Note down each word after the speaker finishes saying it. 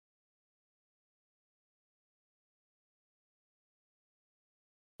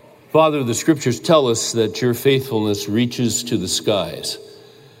Father, the scriptures tell us that your faithfulness reaches to the skies.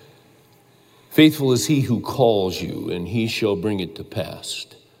 Faithful is he who calls you, and he shall bring it to pass.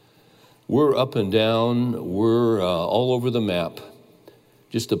 We're up and down. We're all over the map.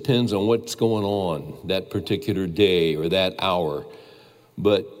 Just depends on what's going on that particular day or that hour.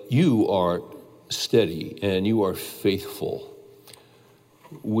 But you are steady and you are faithful.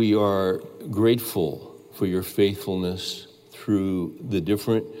 We are grateful for your faithfulness through the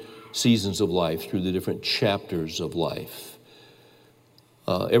different seasons of life, through the different chapters of life.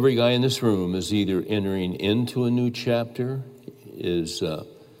 Every guy in this room is either entering into a new chapter, is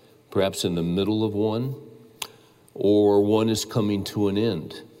perhaps in the middle of one, or one is coming to an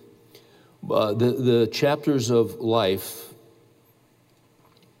end. The chapters of life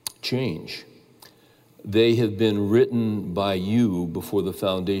change. They have been written by you before the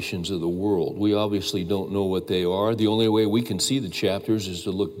foundations of the world. We obviously don't know what they are. The only way we can see the chapters is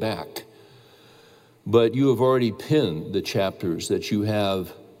to look back. But you have already penned the chapters that you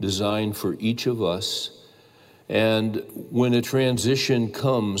have designed for each of us. And when a transition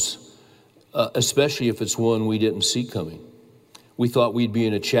comes, especially if it's one we didn't see coming, we thought we'd be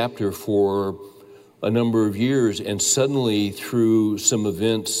in a chapter for a number of years, and suddenly through some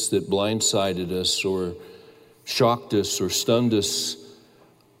events that blindsided us or shocked us or stunned us,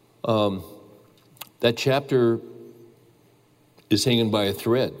 that chapter is hanging by a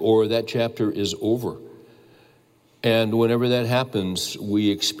thread, or that chapter is over. And whenever that happens, we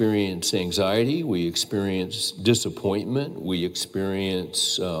experience anxiety, we experience disappointment, we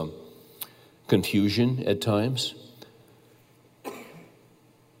experience confusion at times.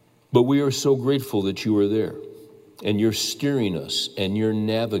 But we are so grateful that you are there, and you're steering us, and you're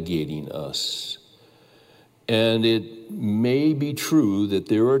navigating us. And it may be true that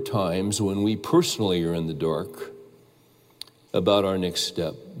there are times when we personally are in the dark about our next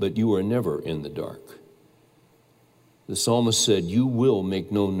step, but you are never in the dark. The psalmist said, you will make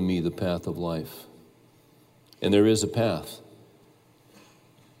known to me the path of life. And there is a path.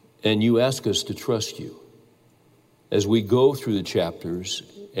 And you ask us to trust you. As we go through the chapters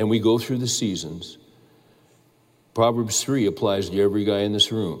and we go through the seasons, Proverbs 3 applies to every guy in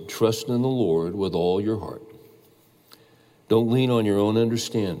this room. Trust in the Lord with all your heart. Don't lean on your own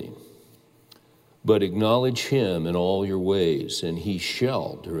understanding, but acknowledge him in all your ways, and he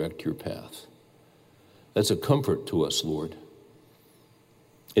shall direct your path. That's a comfort to us, Lord.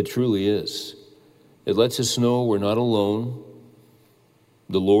 It truly is. It lets us know we're not alone.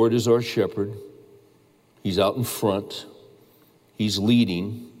 The Lord is our shepherd. He's out in front. He's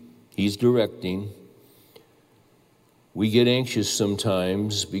leading. He's directing. We get anxious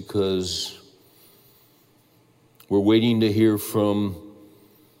sometimes because we're waiting to hear from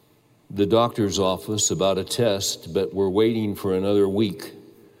the doctor's office about a test, but we're waiting for another week.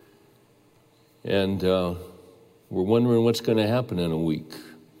 And we're wondering what's going to happen in a week.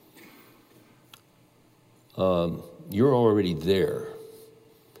 You're already there.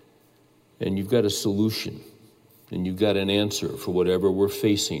 And you've got a solution. And you've got an answer for whatever we're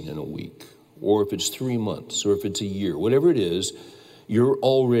facing in a week. Or if it's 3 months, or if it's a year. Whatever it is, you're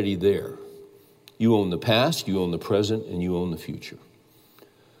already there. You own the past, you own the present, and you own the future.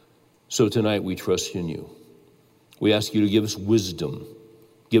 So tonight we trust in you. We ask you to give us wisdom.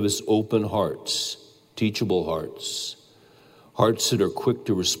 Give us open hearts, teachable hearts, hearts that are quick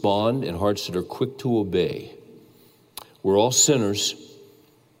to respond and hearts that are quick to obey. We're all sinners.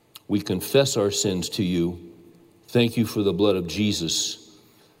 We confess our sins to you. Thank you for the blood of Jesus.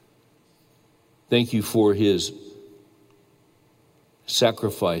 Thank you for his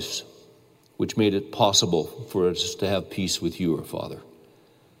sacrifice, which made it possible for us to have peace with you, our Father.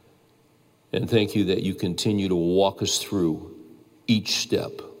 And thank you that you continue to walk us through each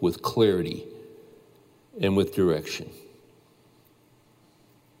step with clarity and with direction.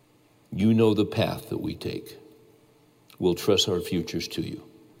 You know the path that we take. We'll trust our futures to you.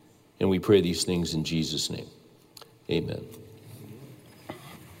 And we pray these things in Jesus' name. Amen.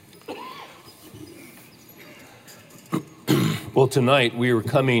 Well, tonight we are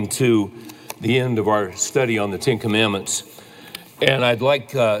coming to the end of our study on the Ten Commandments. And I'd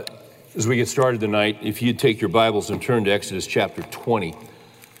like, as we get started tonight, if you'd take your Bibles and turn to Exodus chapter 20.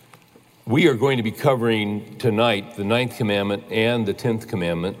 We are going to be covering tonight the 9th commandment and the 10th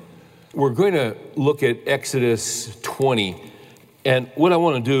commandment. We're going to look at Exodus 20. And what I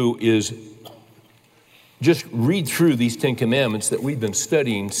want to do is just read through these 10 commandments that we've been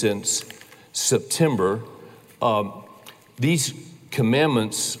studying since September. These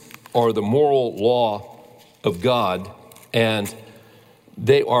commandments are the moral law of God, and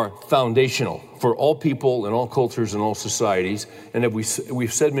They are foundational for all people and all cultures and all societies. And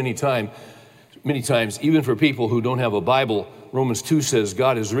we've said many times, even for people who don't have a Bible, Romans 2 says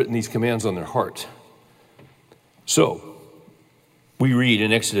God has written these commands on their heart. So, we read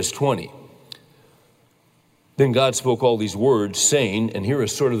in Exodus 20, then God spoke all these words, saying, and here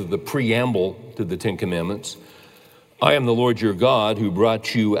is sort of the preamble to the Ten Commandments, I am the Lord your God who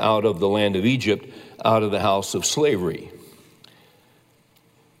brought you out of the land of Egypt, out of the house of slavery.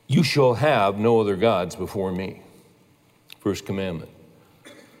 You shall have no other gods before me. First commandment.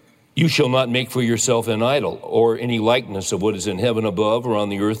 You shall not make for yourself an idol or any likeness of what is in heaven above or on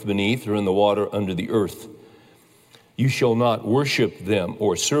the earth beneath or in the water under the earth. You shall not worship them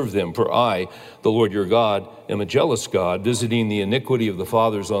or serve them, for I, the Lord your God, am a jealous God, visiting the iniquity of the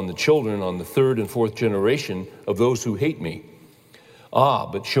fathers on the children, on the third and fourth generation of those who hate me.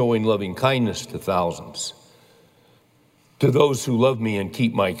 But showing loving kindness to thousands, to those who love me and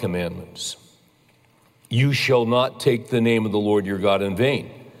keep my commandments. You shall not take the name of the Lord your God in vain,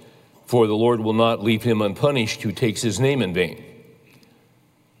 for the Lord will not leave him unpunished who takes his name in vain.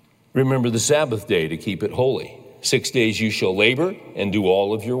 Remember the Sabbath day to keep it holy. 6 days you shall labor and do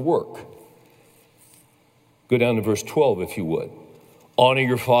all of your work. Go down to verse 12 if you would. Honor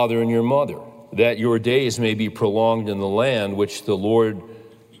your father and your mother, that your days may be prolonged in the land which the Lord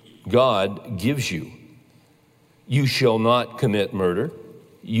God gives you. You shall not commit murder.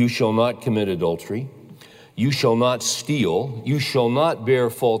 You shall not commit adultery. You shall not steal. You shall not bear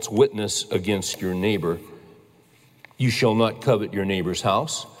false witness against your neighbor. You shall not covet your neighbor's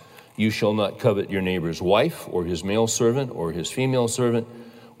house. You shall not covet your neighbor's wife or his male servant or his female servant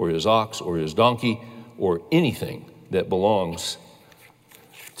or his ox or his donkey or anything that belongs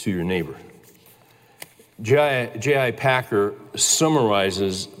to your neighbor. J.I. Packer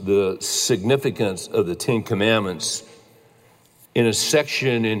summarizes the significance of the Ten Commandments in a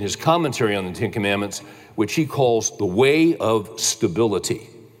section in his commentary on the Ten Commandments, which he calls the way of stability.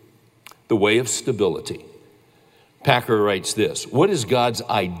 The way of stability. Packer writes this, what is God's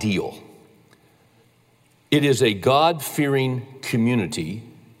ideal? It is a God-fearing community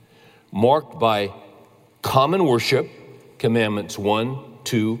marked by common worship, commandments 1,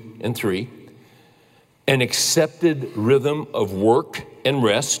 2, and 3, an accepted rhythm of work and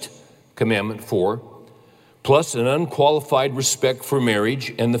rest, commandment 4, plus an unqualified respect for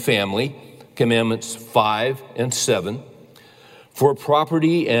marriage and the family, commandments 5 and 7, for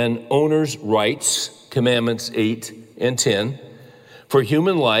property and owner's rights, commandments 8 and 10, for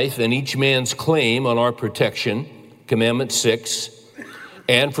human life and each man's claim on our protection, commandment 6,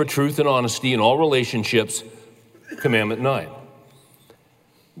 and for truth and honesty in all relationships, commandment 9.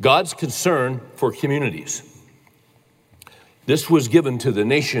 God's concern for communities. This was given to the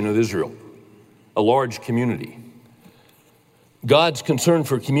nation of Israel, a large community. God's concern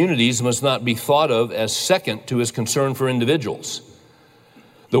for communities must not be thought of as second to his concern for individuals,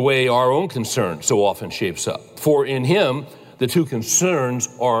 the way our own concern so often shapes up. For in him, the two concerns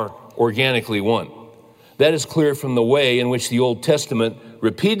are organically one. That is clear from the way in which the Old Testament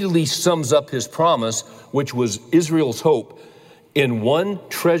repeatedly sums up his promise, which was Israel's hope, in one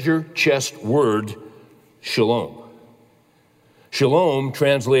treasure chest word, shalom. Shalom,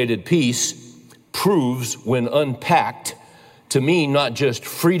 translated peace, proves when unpacked to mean not just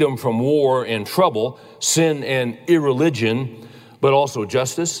freedom from war and trouble, sin and irreligion, but also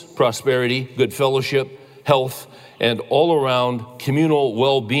justice, prosperity, good fellowship, health, and all-around communal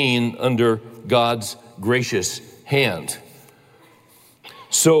well-being under God's gracious hand.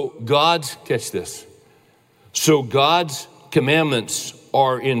 So God's commandments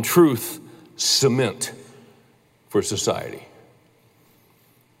are in truth cement for society.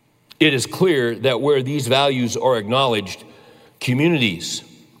 It is clear that where these values are acknowledged, communities,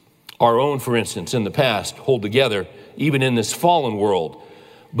 our own, for instance, in the past, hold together, even in this fallen world.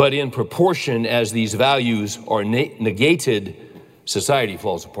 But in proportion as these values are negated, society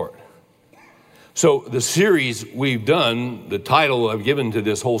falls apart. So the series we've done, the title I've given to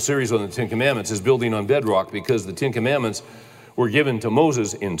this whole series on the Ten Commandments is Building on Bedrock, because the Ten Commandments were given to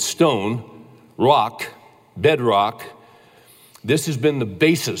Moses in stone, rock, bedrock. This has been the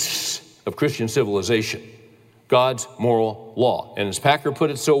basis of Christian civilization, God's moral law. And as Packer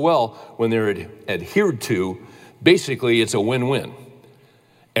put it so well, when they're adhered to, basically it's a win-win.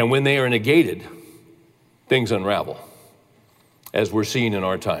 And when they are negated, things unravel, as we're seeing in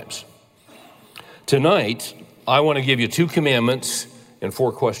our times. Tonight, I want to give you 2 commandments and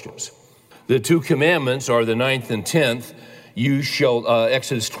 4 questions. The 2 commandments are the 9th and 10th. You shall,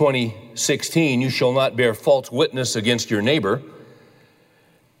 Exodus 20:16, you shall not bear false witness against your neighbor.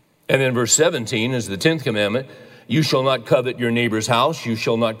 And then verse 17 is the 10th commandment. You shall not covet your neighbor's house. You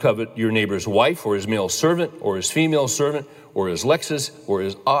shall not covet your neighbor's wife or his male servant or his female servant or his Lexus or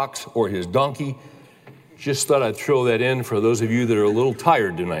his ox or his donkey. Just thought I'd throw that in for those of you that are a little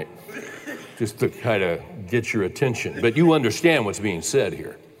tired tonight, just to kind of get your attention. But you understand what's being said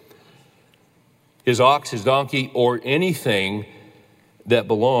here. His ox, his donkey, or anything that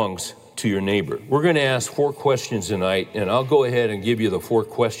belongs to your neighbor. We're going to ask 4 questions tonight, and I'll go ahead and give you the 4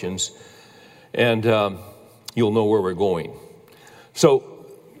 questions, and you'll know where we're going. So,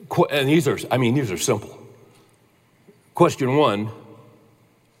 and these are simple. Question 1,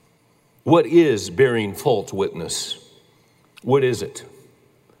 what is bearing false witness? What is it?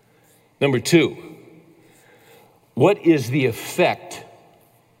 Number 2, what is the effect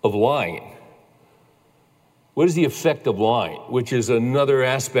of lying? What is the effect of lying, which is another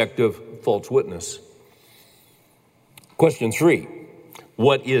aspect of false witness? Question 3,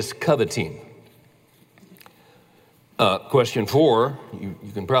 what is coveting? Question 4, you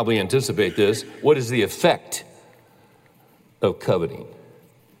can probably anticipate this. What is the effect of coveting?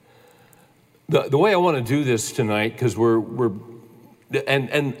 The way I want to do this tonight, because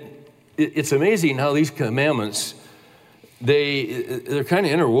it's amazing how these commandments, they're kind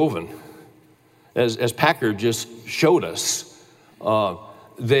of interwoven. As Packer just showed us,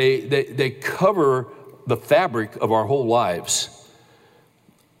 they cover the fabric of our whole lives.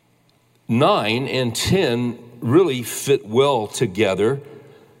 9 and 10 really fit well together.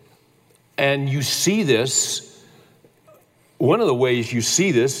 And you see this, one of the ways you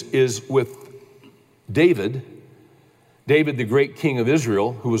see this is with David, the great king of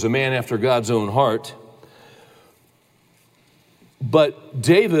Israel, who was a man after God's own heart. But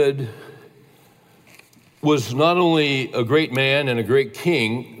David was not only a great man and a great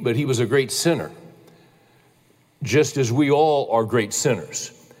king, but he was a great sinner, just as we all are great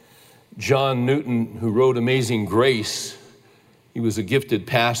sinners. John Newton, who wrote Amazing Grace, he was a gifted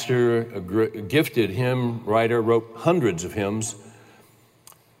pastor, a gifted hymn writer, wrote hundreds of hymns.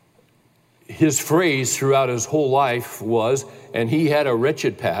 His phrase throughout his whole life was, and he had a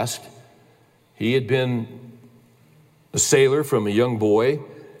wretched past. He had been a sailor from a young boy,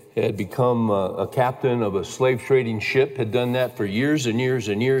 had become a captain of a slave trading ship, had done that for years and years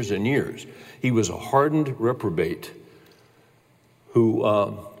and years and years. He was a hardened reprobate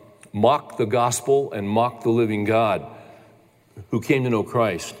who mocked the gospel and mocked the living God, who came to know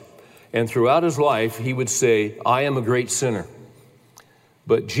Christ. And throughout his life, he would say, I am a great sinner,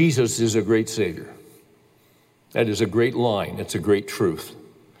 but Jesus is a great Savior. That is a great line. It's a great truth.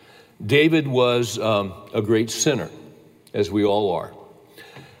 David was a great sinner, as we all are.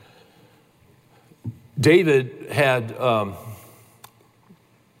 David had an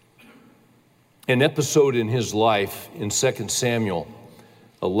episode in his life in 2 Samuel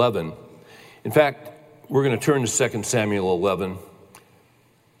 11. In fact, we're going to turn to 2 Samuel 11.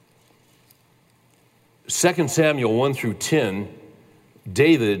 2 Samuel 1 through 10,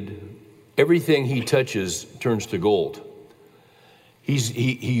 David, everything he touches turns to gold. He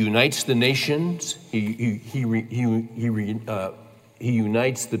unites the nations. He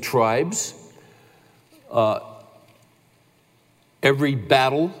unites the tribes. Every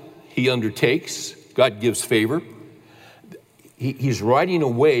battle he undertakes, God gives favor. He's riding a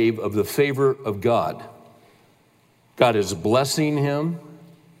wave of the favor of God. God is blessing him.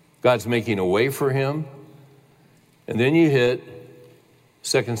 God's making a way for him. And then you hit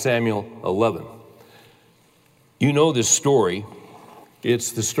 2 Samuel 11. You know this story.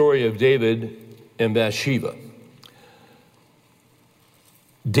 It's the story of David and Bathsheba.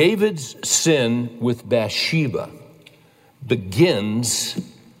 David's sin with Bathsheba begins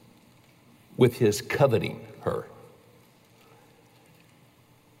with his coveting her.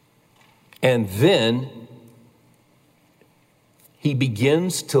 And then he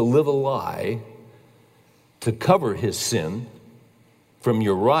begins to live a lie to cover his sin from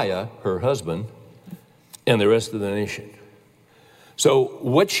Uriah, her husband, and the rest of the nation. So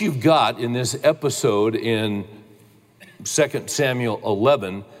what you've got in this episode in 2 Samuel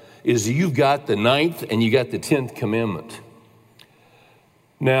 11 is you've got the 9th and you got the 10th commandment.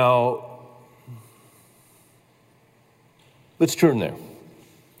 Now, let's turn there.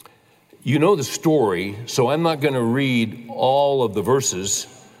 You know the story, so I'm not going to read all of the verses,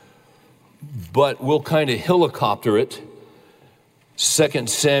 but we'll kind of helicopter it. 2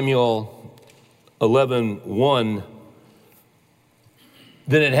 Samuel 11:1.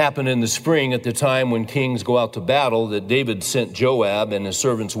 Then it happened in the spring at the time when kings go out to battle that David sent Joab and his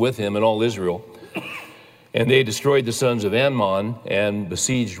servants with him and all Israel. And they destroyed the sons of Ammon and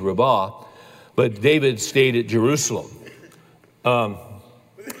besieged Rabbah. But David stayed at Jerusalem.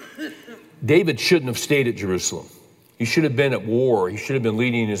 David shouldn't have stayed at Jerusalem. He should have been at war. He should have been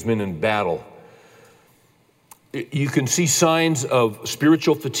leading his men in battle. You can see signs of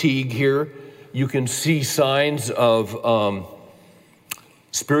spiritual fatigue here. You can see signs of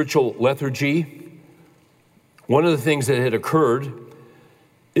spiritual lethargy. One of the things that had occurred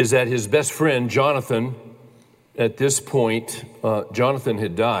is that his best friend, Jonathan, at this point, Jonathan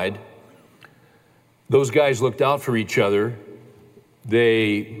had died. Those guys looked out for each other.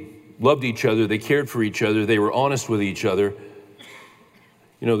 They loved each other. They cared for each other. They were honest with each other.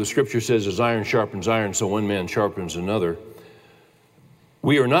 You know, the scripture says, as iron sharpens iron, so one man sharpens another.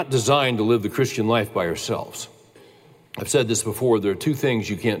 We are not designed to live the Christian life by ourselves. I've said this before, there are two things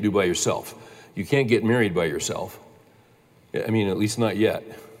you can't do by yourself. You can't get married by yourself. I mean, at least not yet.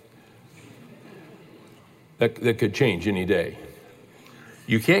 That could change any day.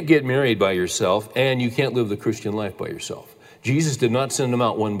 You can't get married by yourself, and you can't live the Christian life by yourself. Jesus did not send them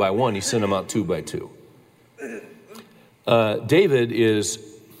out one by one. He sent them out two by two. David is,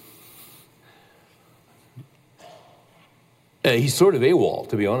 he's sort of AWOL,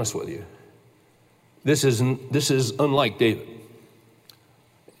 to be honest with you. This is unlike David.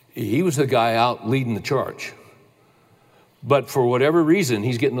 He was the guy out leading the charge. But for whatever reason,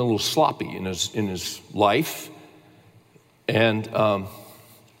 he's getting a little sloppy in his life. And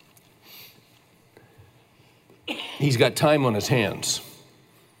he's got time on his hands.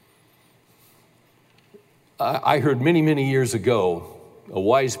 I heard many, many years ago, a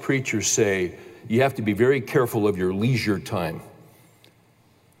wise preacher say, you have to be very careful of your leisure time.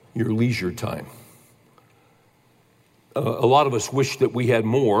 Your leisure time. A lot of us wish that we had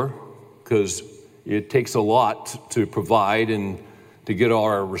more, because it takes a lot to provide and to get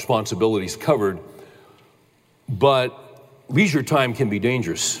our responsibilities covered. But leisure time can be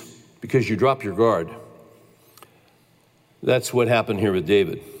dangerous because you drop your guard. That's what happened here with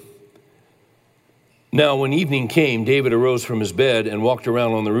David. Now, when evening came, David arose from his bed and walked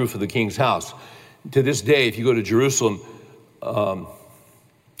around on the roof of the king's house. To this day, if you go to Jerusalem,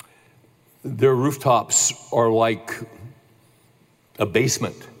 their rooftops are like a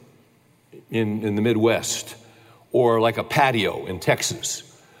basement in the Midwest, or like a patio in Texas.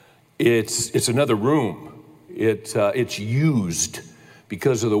 It's another room. It's used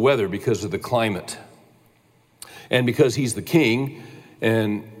because of the weather, because of the climate. And because he's the king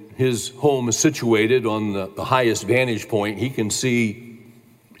and his home is situated on the highest vantage point, he can see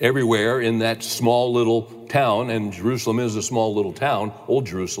everywhere in that small little town, and Jerusalem is a small little town, Old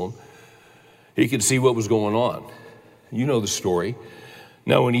Jerusalem. He could see what was going on. You know the story.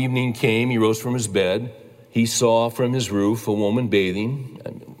 Now when evening came, he rose from his bed. He saw from his roof a woman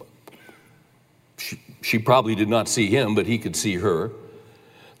bathing. She probably did not see him, but he could see her.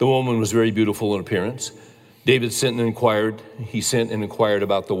 The woman was very beautiful in appearance. David sent and inquired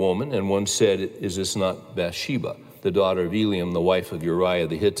about the woman, and one said, is this not Bathsheba, the daughter of Eliam, the wife of Uriah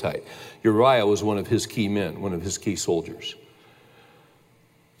the Hittite? Uriah was one of his key men, one of his key soldiers.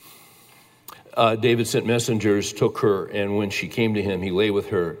 David sent messengers, took her, and when she came to him, he lay with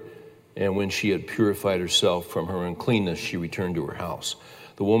her. And when she had purified herself from her uncleanness, she returned to her house.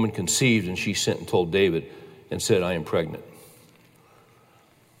 The woman conceived, and she sent and told David and said, I am pregnant.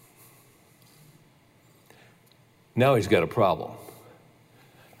 Now he's got a problem.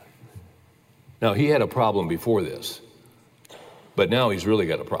 Now, he had a problem before this, but now he's really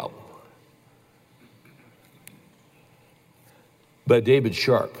got a problem. But David's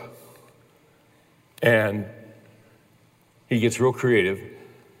sharp, and he gets real creative.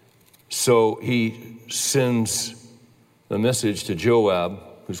 So he sends a message to Joab,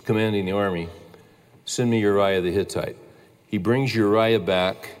 who's commanding the army, send me Uriah the Hittite. He brings Uriah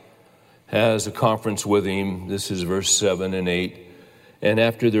back, has a conference with him. This is verse 7 and 8. And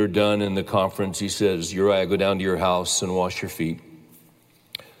after they're done in the conference, he says, Uriah, go down to your house and wash your feet.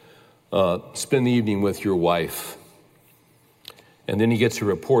 Spend the evening with your wife. And then he gets a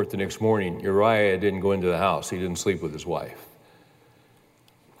report the next morning. Uriah didn't go into the house. He didn't sleep with his wife.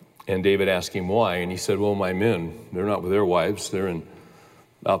 And David asked him why. And he said, well, my men, they're not with their wives. They're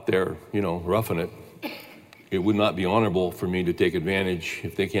out there, roughing it. It would not be honorable for me to take advantage,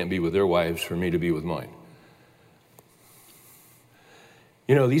 if they can't be with their wives, for me to be with mine.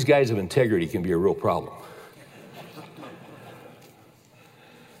 These guys of integrity can be a real problem.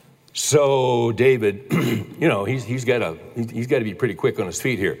 So David, he's got to be pretty quick on his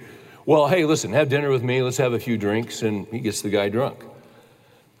feet here. Well, hey, listen, have dinner with me. Let's have a few drinks. And he gets the guy drunk.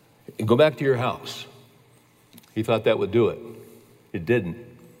 And go back to your house. He thought that would do it. It didn't.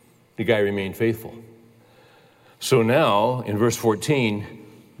 The guy remained faithful. So now, in verse 14,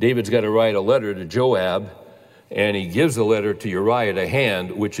 David's got to write a letter to Joab, and he gives the letter to Uriah to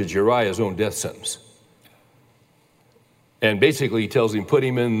hand, which is Uriah's own death sentence. And basically he tells him, put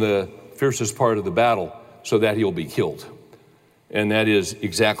him in the fiercest part of the battle so that he'll be killed. And that is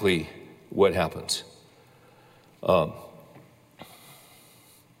exactly what happens.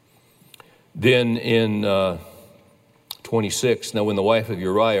 Then in 26, now when the wife of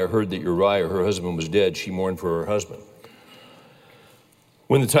Uriah heard that Uriah, her husband, was dead, she mourned for her husband.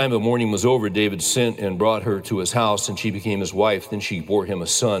 When the time of mourning was over, David sent and brought her to his house, and she became his wife. Then she bore him a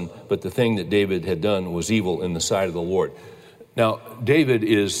son. But the thing that David had done was evil in the sight of the Lord. Now, David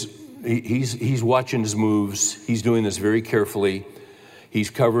he's watching his moves. He's doing this very carefully. He's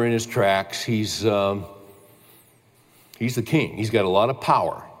covering his tracks. He's the king. He's got a lot of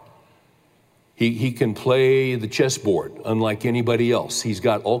power. He can play the chessboard unlike anybody else. He's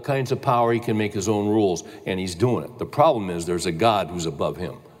got all kinds of power. He can make his own rules, and he's doing it. The problem is there's a God who's above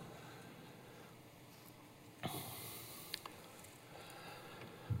him.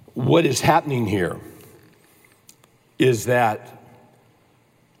 What is happening here is that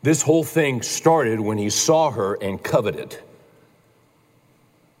this whole thing started when he saw her and coveted.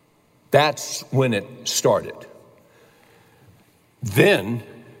 That's when it started. Then,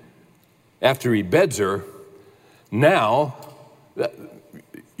 after he beds her, now,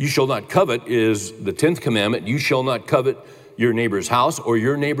 you shall not covet is the 10th commandment. You shall not covet your neighbor's house or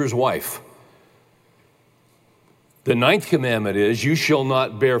your neighbor's wife. The 9th commandment is you shall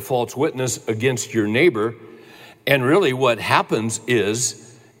not bear false witness against your neighbor. And really what happens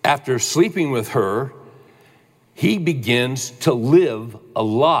is after sleeping with her, he begins to live a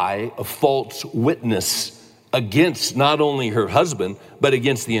lie of false witness against not only her husband, but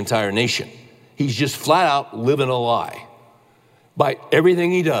against the entire nation. He's just flat out living a lie by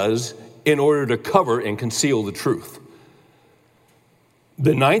everything he does in order to cover and conceal the truth.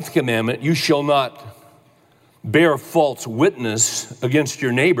 The 9th commandment, you shall not bear false witness against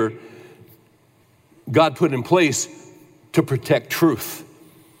your neighbor, God put in place to protect truth.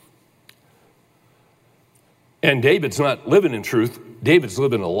 And David's not living in truth, David's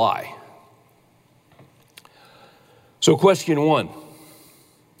living a lie. So question 1,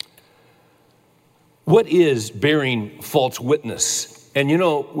 what is bearing false witness? And you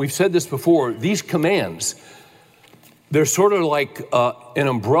know, we've said this before, these commands, they're sort of like an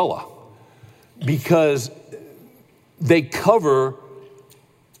umbrella because they cover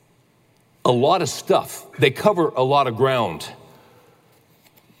a lot of stuff. They cover a lot of ground.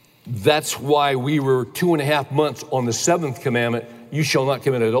 That's why we were 2.5 months on the 7th commandment, you shall not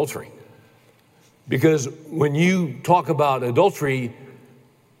commit adultery. Because when you talk about adultery,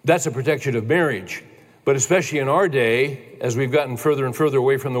 that's a protection of marriage. But especially in our day, as we've gotten further and further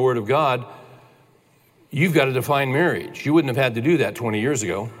away from the Word of God, you've got to define marriage. You wouldn't have had to do that 20 years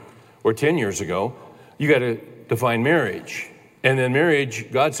ago or 10 years ago. You got to define marriage. And then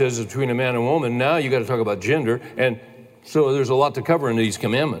marriage, God says, is between a man and a woman. Now you got to talk about gender. And so there's a lot to cover in these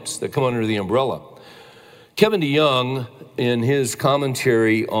commandments that come under the umbrella. Kevin DeYoung, in his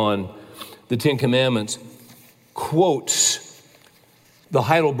commentary on the 10 Commandments, quotes the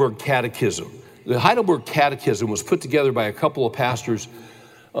Heidelberg Catechism. The Heidelberg Catechism was put together by a couple of pastors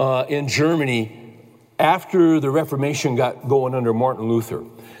in Germany after the Reformation got going under Martin Luther.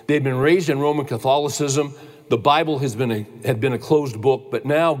 They'd been raised in Roman Catholicism. The Bible had been a closed book, but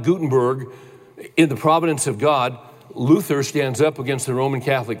now Gutenberg, in the providence of God, Luther stands up against the Roman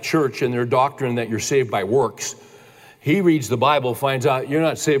Catholic Church and their doctrine that you're saved by works. He reads the Bible, finds out you're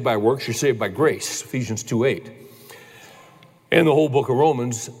not saved by works, you're saved by grace, Ephesians 2:8, and the whole book of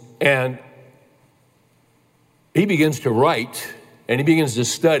Romans. And he begins to write, and he begins to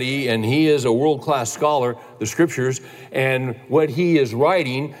study, and he is a world-class scholar, the Scriptures, and what he is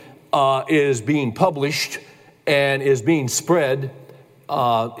writing is being published and is being spread.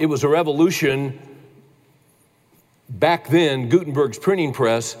 It was a revolution. Back then, Gutenberg's printing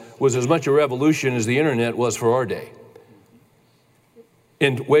press was as much a revolution as the internet was for our day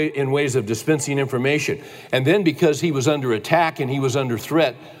in ways of dispensing information. And then because he was under attack and he was under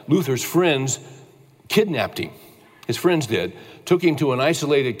threat, Luther's friends kidnapped him. His friends did, took him to an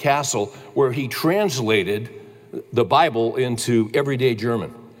isolated castle where he translated the Bible into everyday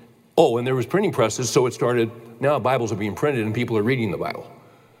German. Oh, and there was printing presses, so it started, now Bibles are being printed and people are reading the Bible.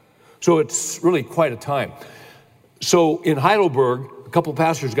 So it's really quite a time. So in Heidelberg, a couple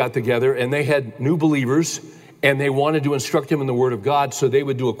pastors got together and they had new believers and they wanted to instruct them in the Word of God, so they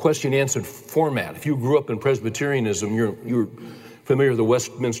would do a question-answer format. If you grew up in Presbyterianism, you're familiar with the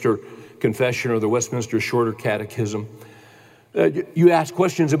Westminster Confession or the Westminster Shorter Catechism. You ask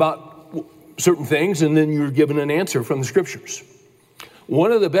questions about certain things and then you're given an answer from the Scriptures.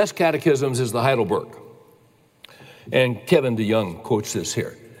 One of the best catechisms is the Heidelberg. And Kevin DeYoung quotes this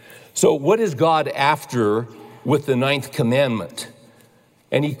here. So what is God after with the 9th commandment.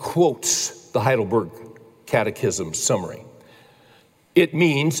 And he quotes the Heidelberg Catechism summary. It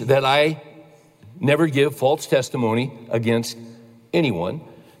means that I never give false testimony against anyone,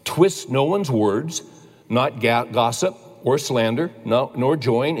 twist no one's words, not gossip or slander, nor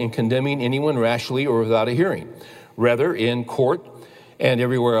join in condemning anyone rashly or without a hearing. Rather, in court and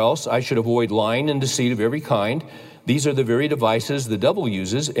everywhere else, I should avoid lying and deceit of every kind. These are the very devices the devil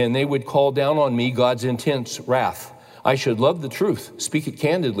uses, and they would call down on me God's intense wrath. I should love the truth, speak it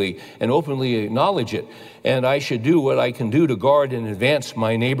candidly, and openly acknowledge it. And I should do what I can do to guard and advance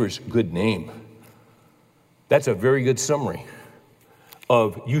my neighbor's good name. That's a very good summary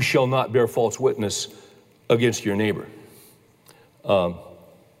of you shall not bear false witness against your neighbor. The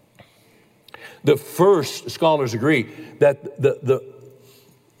first scholars agree that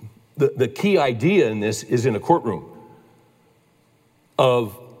the key idea in this is in a courtroom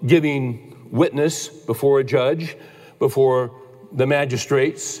of giving witness before a judge, before the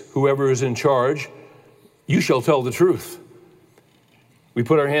magistrates, whoever is in charge. You shall tell the truth. We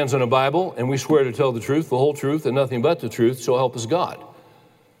put our hands on a Bible and we swear to tell the truth, the whole truth, and nothing but the truth, so help us God.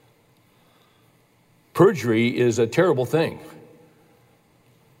 Perjury is a terrible thing,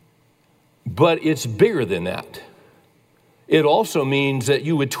 but it's bigger than that. It also means that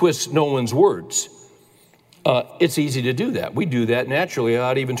you would twist no one's words. It's easy to do that. We do that naturally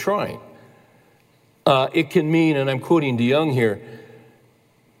without even trying. It can mean, and I'm quoting DeYoung here,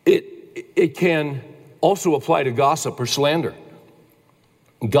 it can also apply to gossip or slander.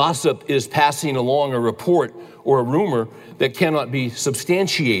 Gossip is passing along a report or a rumor that cannot be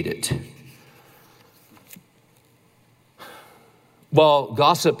substantiated. While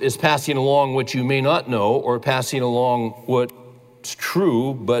gossip is passing along what you may not know or passing along what's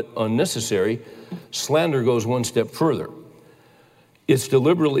true but unnecessary, slander goes one step further. It's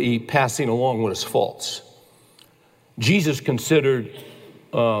deliberately passing along what is false. Jesus considered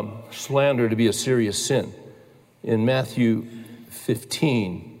slander to be a serious sin. In Matthew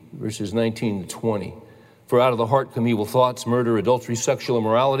 15, verses 19 to 20. For out of the heart come evil thoughts, murder, adultery, sexual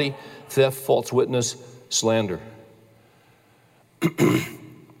immorality, theft, false witness, slander.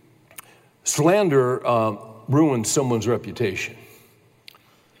 Slander ruins someone's reputation.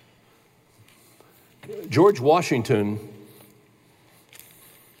 George Washington,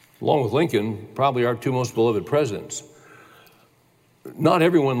 along with Lincoln, probably our two most beloved presidents. Not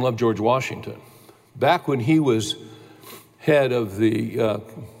everyone loved George Washington. Back when he was head of the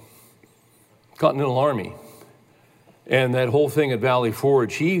Continental Army and that whole thing at Valley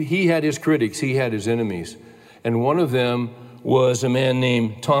Forge, he had his critics, he had his enemies. And one of them was a man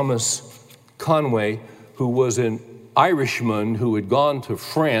named Thomas Conway, who was an Irishman who had gone to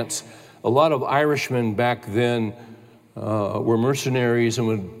France. A lot of Irishmen back then were mercenaries and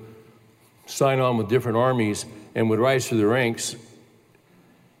would sign on with different armies and would rise through the ranks.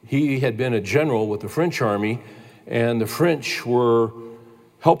 He had been a general with the French army, and the French were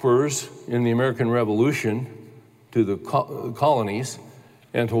helpers in the American Revolution to the colonies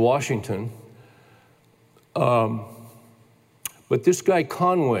and to Washington. But this guy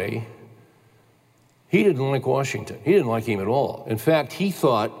Conway, he didn't like Washington. He didn't like him at all. In fact, he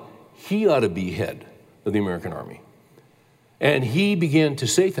thought he ought to be head of the American army. And he began to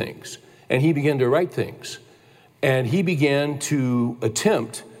say things, and he began to write things, and he began to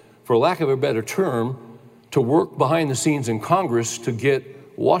attempt, for lack of a better term, to work behind the scenes in Congress to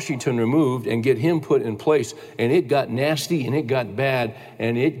get Washington removed and get him put in place. And it got nasty, and it got bad,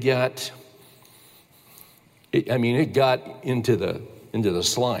 and it got into the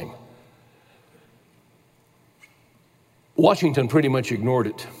slime. Washington pretty much ignored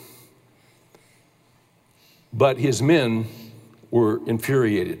it. But his men were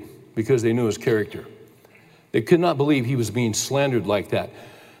infuriated because they knew his character. They could not believe he was being slandered like that.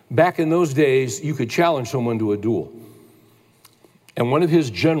 Back in those days, you could challenge someone to a duel. And one of his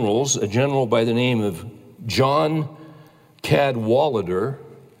generals, a general by the name of John Cadwalader,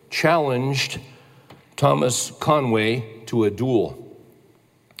 challenged Thomas Conway to a duel.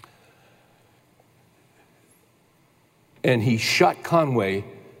 And he shot Conway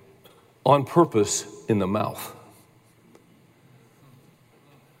on purpose in the mouth.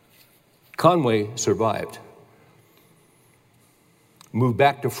 Conway survived, moved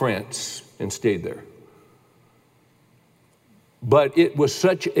back to France, and stayed there. But it was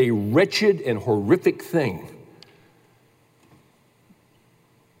such a wretched and horrific thing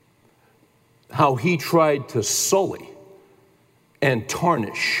how he tried to sully and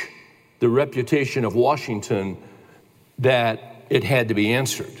tarnish the reputation of Washington that it had to be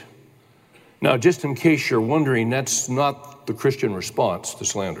answered. Now, just in case you're wondering, that's not the Christian response to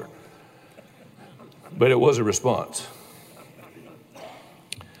slander. But it was a response.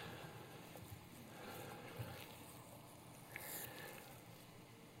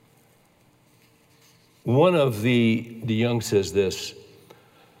 One of the young says this: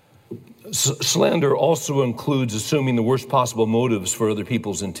 slander also includes assuming the worst possible motives for other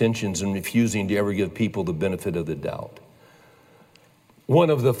people's intentions and refusing to ever give people the benefit of the doubt. One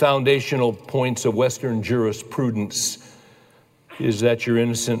of the foundational points of Western jurisprudence is that you're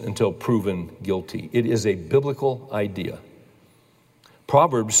innocent until proven guilty. It is a biblical idea.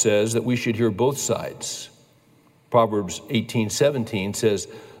 Proverbs says that we should hear both sides. Proverbs 18:17 says,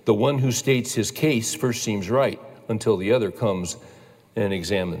 the one who states his case first seems right until the other comes and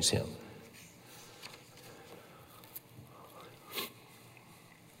examines him.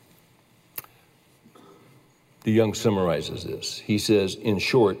 The Young summarizes this. He says, in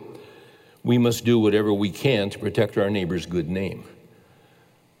short, we must do whatever we can to protect our neighbor's good name.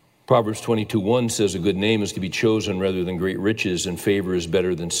 Proverbs 22:1 says a good name is to be chosen rather than great riches, and favor is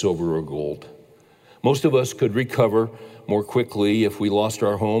better than silver or gold. Most of us could recover more quickly if we lost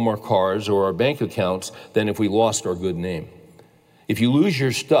our home, our cars, or our bank accounts than if we lost our good name. If you lose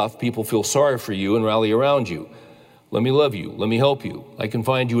your stuff, people feel sorry for you and rally around you. Let me love you. Let me help you. I can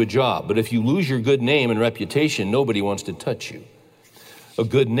find you a job. But if you lose your good name and reputation, nobody wants to touch you. A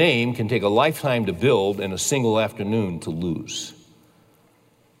good name can take a lifetime to build and a single afternoon to lose.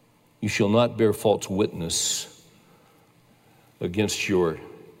 You shall not bear false witness against your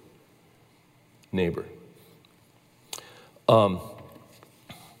neighbor.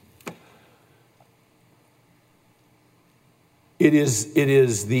 It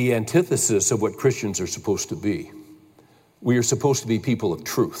is the antithesis of what Christians are supposed to be. We are supposed to be people of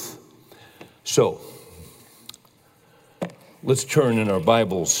truth. So, let's turn in our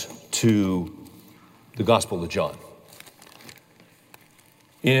Bibles to the Gospel of John.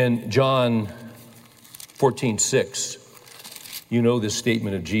 In John 14:6, you know this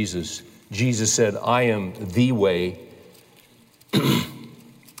statement of Jesus. Jesus said, I am the way,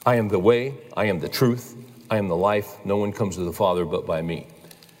 I am the way, I am the truth, I am the life. No one comes to the Father but by me.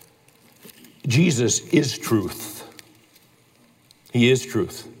 Jesus is truth. He is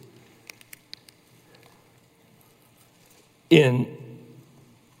truth. In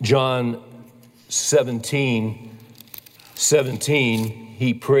John 17:17,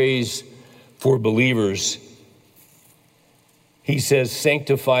 he prays for believers. He says,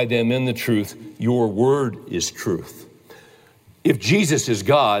 sanctify them in the truth. Your word is truth. If Jesus is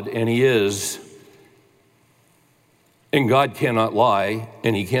God, and he is, and God cannot lie,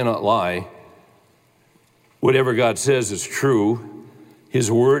 and he cannot lie, whatever God says is true. His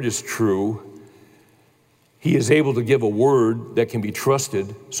word is true. He is able to give a word that can be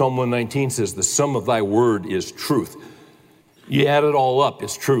trusted. Psalm 119 says, the sum of thy word is truth. You add it all up,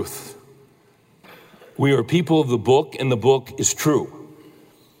 it's truth. We are people of the book, and the book is true.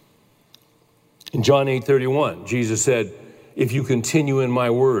 In John 8:31, Jesus said, if you continue in my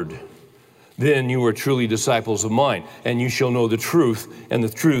word, then you are truly disciples of mine, and you shall know the truth, and the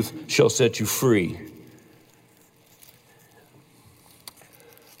truth shall set you free.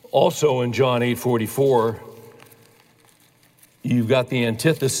 Also in John 8:44, you've got the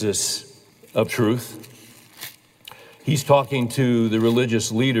antithesis of truth. He's talking to the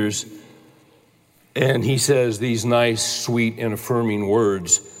religious leaders, and he says these nice, sweet, and affirming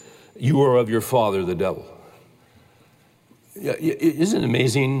words, you are of your father, the devil. Isn't it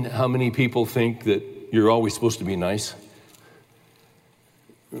amazing how many people think that you're always supposed to be nice?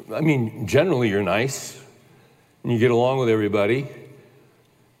 I mean, generally you're nice, and you get along with everybody.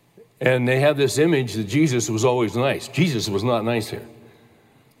 And they have this image that Jesus was always nice. Jesus was not nice here,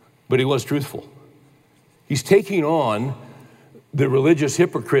 but he was truthful. He's taking on the religious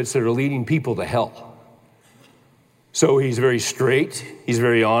hypocrites that are leading people to hell. So he's very straight, he's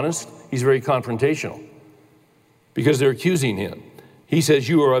very honest, he's very confrontational because they're accusing him. He says,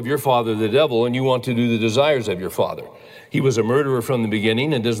 you are of your father, the devil, and you want to do the desires of your father. He was a murderer from the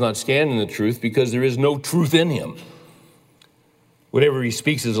beginning and does not stand in the truth because there is no truth in him. Whatever he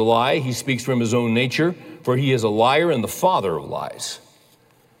speaks is a lie. He speaks from his own nature, for he is a liar and the father of lies.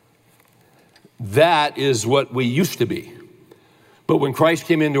 That is what we used to be. But when Christ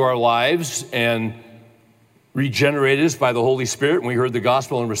came into our lives and regenerated us by the Holy Spirit, and we heard the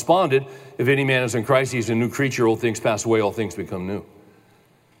gospel and responded, if any man is in Christ, he's a new creature. Old things pass away, all things become new.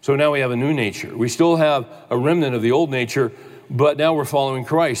 So now we have a new nature. We still have a remnant of the old nature, but now we're following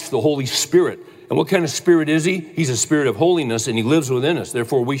Christ, the Holy Spirit. And what kind of spirit is he? He's a spirit of holiness, and he lives within us.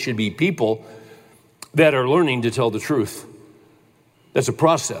 Therefore, we should be people that are learning to tell the truth. That's a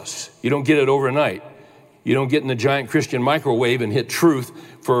process. You don't get it overnight. You don't get in the giant Christian microwave and hit truth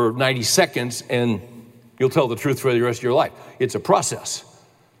for 90 seconds and you'll tell the truth for the rest of your life. It's a process.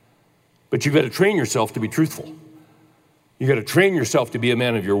 But you've got to train yourself to be truthful. You've got to train yourself to be a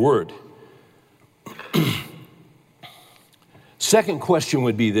man of your word. Second question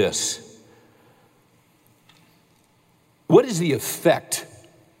would be this. What is the effect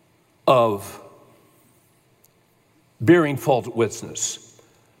of bearing false witness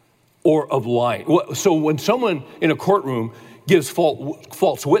or of lying? So when someone in a courtroom gives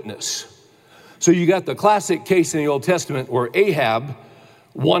false witness, so you got the classic case in the Old Testament where Ahab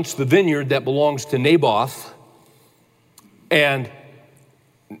wants the vineyard that belongs to Naboth, and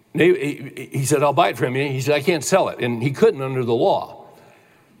he said, I'll buy it from you. He said, I can't sell it, and he couldn't under the law.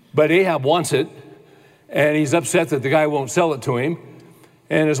 But Ahab wants it, and he's upset that the guy won't sell it to him.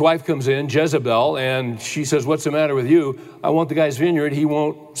 And his wife comes in, Jezebel, and she says, what's the matter with you? I want the guy's vineyard. He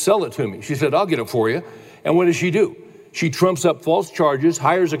won't sell it to me. She said, I'll get it for you. And what does she do? She trumps up false charges,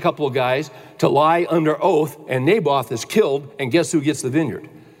 hires a couple of guys to lie under oath, and Naboth is killed, and guess who gets the vineyard?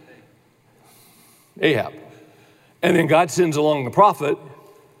 Ahab. And then God sends along the prophet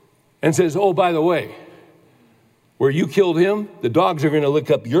and says, oh, by the way, where you killed him, the dogs are going to lick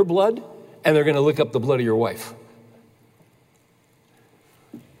up your blood, and they're going to lick up the blood of your wife.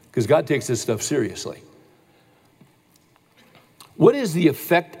 Because God takes this stuff seriously. What is the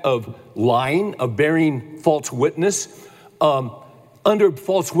effect of lying, of bearing false witness? Under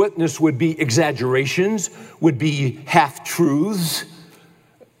false witness would be exaggerations, would be half-truths.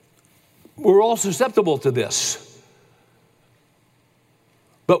 We're all susceptible to this.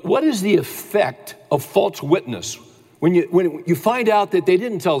 But what is the effect of false witness? When you find out that they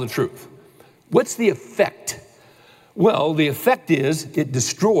didn't tell the truth, what's the effect? Well, the effect is it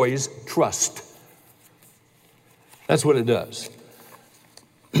destroys trust. That's what it does.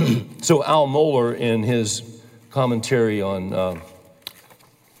 So Al Mohler, in his commentary on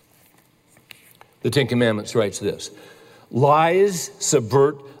the Ten Commandments, writes this: lies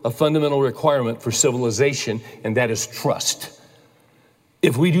subvert a fundamental requirement for civilization, and that is trust.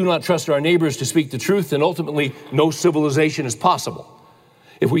 If we do not trust our neighbors to speak the truth, then ultimately no civilization is possible.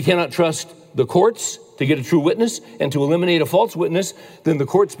 If we cannot trust the courts to get a true witness and to eliminate a false witness, then the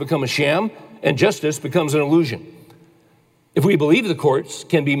courts become a sham and justice becomes an illusion. If we believe the courts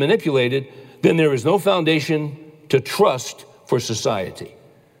can be manipulated, then there is no foundation to trust for society.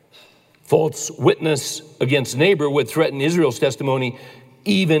 False witness against neighbor would threaten Israel's testimony,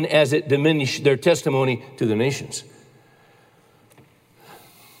 even as it diminished their testimony to the nations.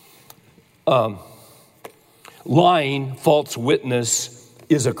 Lying, false witness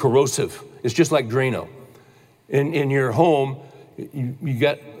is a corrosive. It's just like Drano. In your home, if you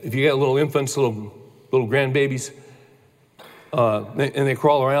got little infants, little grandbabies, and they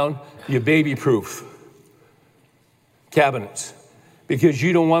crawl around, you baby-proof cabinets, because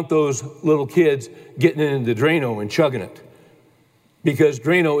you don't want those little kids getting into Drano and chugging it, because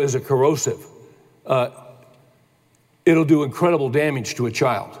Drano is a corrosive. It'll do incredible damage to a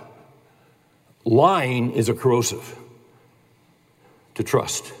child. Lying is a corrosive to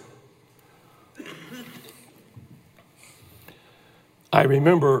trust. I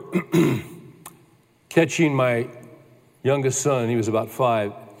remember catching my youngest son, he was about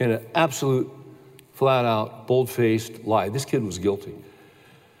 5, in an absolute, flat-out, bold-faced lie. This kid was guilty.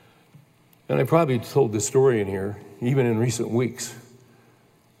 And I probably told this story in here, even in recent weeks.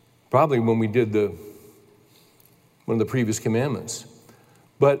 Probably when we did one of the previous commandments.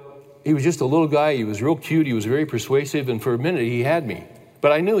 But he was just a little guy. He was real cute. He was very persuasive. And for a minute, he had me.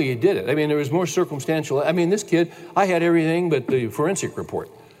 But I knew he did it. I mean, there was more circumstantial. I mean, this kid, I had everything but the forensic report.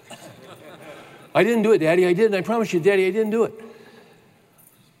 I didn't do it, Daddy. I didn't. I promise you, Daddy, I didn't do it.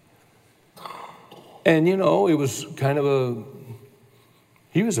 And, you know, it was kind of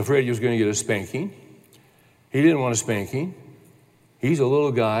he was afraid he was going to get a spanking. He didn't want a spanking. He's a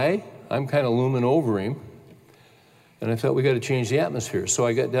little guy. I'm kind of looming over him. And I thought, we got to change the atmosphere. So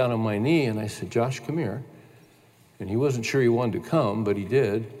I got down on my knee and I said, Josh, come here. And he wasn't sure he wanted to come, but he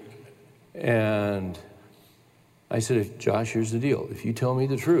did. And I said, Josh, here's the deal. If you tell me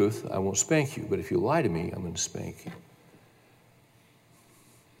the truth, I won't spank you. But if you lie to me, I'm going to spank you.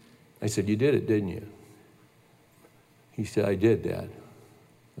 I said, you did it, didn't you? He said, I did, Dad.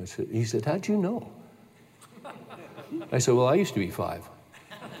 He said, how'd you know? I said, well, I used to be 5.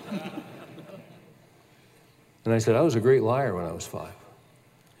 And I said, I was a great liar when I was 5.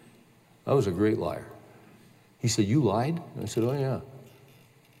 I was a great liar. He said, you lied? And I said, oh, yeah.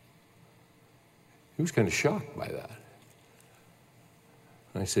 He was kind of shocked by that.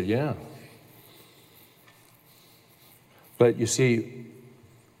 And I said, yeah. But you see,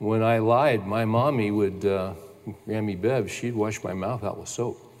 when I lied, my mommy would, Grammy Bev, she'd wash my mouth out with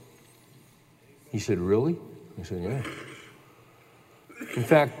soap. He said, really? I said, yeah. In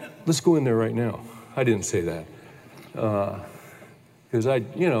fact, let's go in there right now. I didn't say that. Because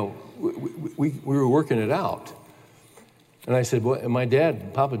we were working it out. And I said, well, my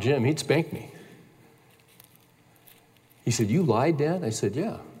dad, Papa Jim, he'd spank me. He said, you lied, Dad? I said,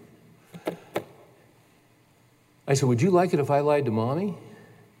 yeah. I said, would you like it if I lied to Mommy?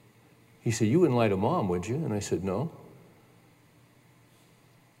 He said, you wouldn't lie to Mom, would you? And I said, no.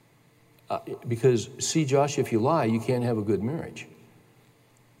 Because, see, Josh, if you lie, you can't have a good marriage.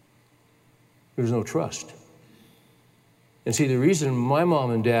 There's no trust. And see, the reason my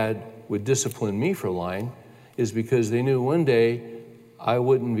mom and dad would discipline me for lying is because they knew one day I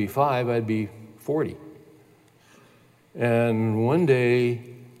wouldn't be 5, I'd be 40. And one day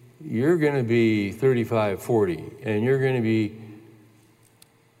you're going to be 35, 40, and you're going to be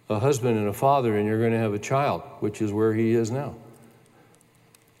a husband and a father, and you're going to have a child, which is where he is now.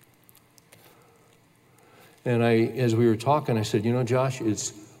 And as we were talking, I said, Josh,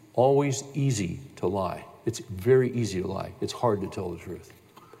 it's always easy to lie. It's very easy to lie. It's hard to tell the truth.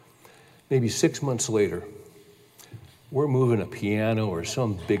 Maybe 6 months later, we're moving a piano or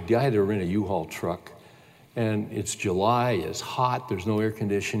some big deal. I had to rent a U-Haul truck. And it's July, it's hot, there's no air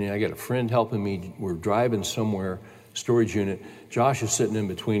conditioning. I got a friend helping me. We're driving somewhere, storage unit. Josh is sitting in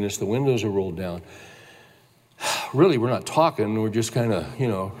between us. The windows are rolled down. Really, we're not talking. We're just kind of,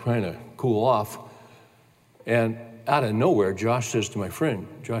 trying to cool off. And out of nowhere, Josh says to my friend,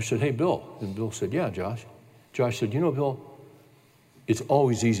 Josh said, hey, Bill. And Bill said, yeah, Josh. Josh said, Bill, it's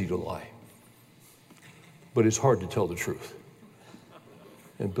always easy to lie, but it's hard to tell the truth.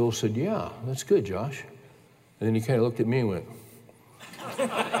 And Bill said, yeah, that's good, Josh. And then he kind of looked at me and went,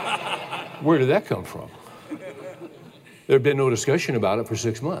 where did that come from? There had been no discussion about it for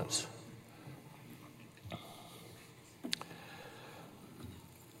 6 months.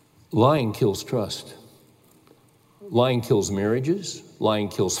 Lying kills trust. Lying kills marriages. Lying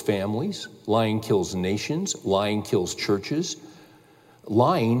kills families. Lying kills nations. Lying kills churches.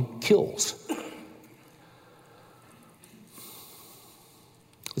 Lying kills.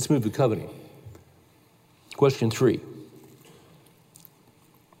 Let's move to coveting. Question 3.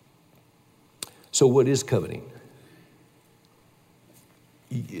 So what is coveting?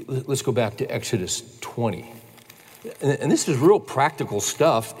 Let's go back to Exodus 20. And this is real practical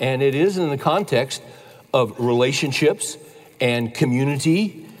stuff, and it is in the context of relationships and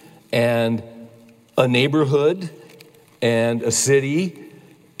community and a neighborhood and a city.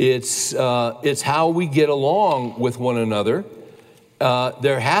 It's how we get along with one another.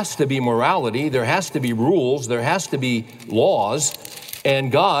 There has to be morality, there has to be rules, there has to be laws,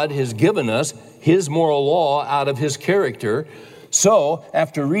 and God has given us His moral law out of His character. So,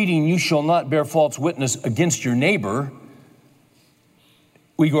 after reading, you shall not bear false witness against your neighbor,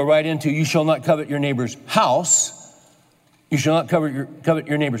 we go right into, you shall not covet your neighbor's house, you shall not covet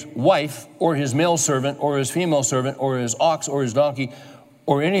your neighbor's wife, or his male servant, or his female servant, or his ox, or his donkey,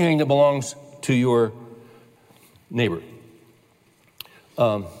 or anything that belongs to your neighbor.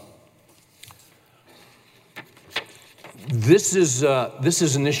 This is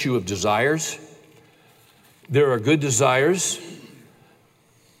an issue of desires. There are good desires,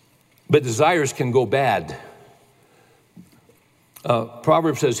 but desires can go bad.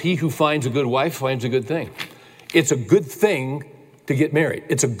 Proverbs says, he who finds a good wife finds a good thing. It's a good thing to get married.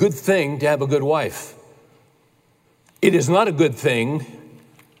 It's a good thing to have a good wife. It is not a good thing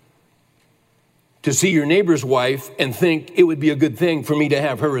to see your neighbor's wife and think it would be a good thing for me to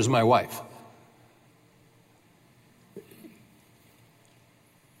have her as my wife.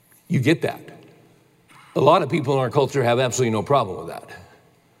 You get that. A lot of people in our culture have absolutely no problem with that.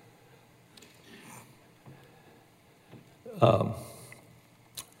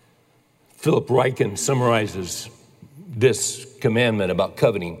 Philip Ryken summarizes this commandment about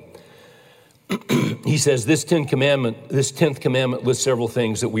coveting. He says, this 10th commandment lists several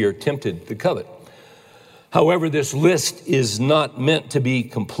things that we are tempted to covet. However, this list is not meant to be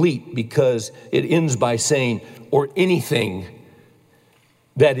complete because it ends by saying, or anything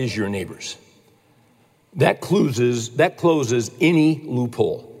that is your neighbor's. That closes any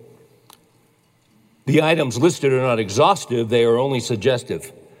loophole. The items listed are not exhaustive, they are only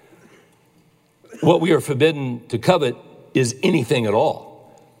suggestive. What we are forbidden to covet is anything at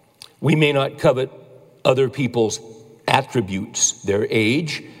all. We may not covet other people's attributes, their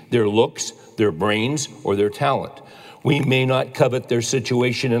age, their looks, their brains, or their talent. We may not covet their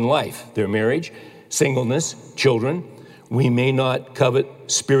situation in life, their marriage, singleness, children. We may not covet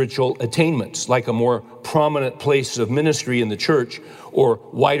spiritual attainments, like a more prominent place of ministry in the church or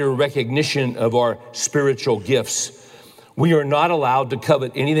wider recognition of our spiritual gifts. We are not allowed to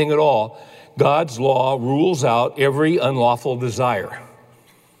covet anything at all God's law rules out every unlawful desire.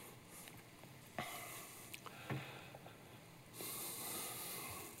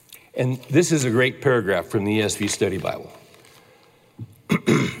 And this is a great paragraph from the ESV Study Bible.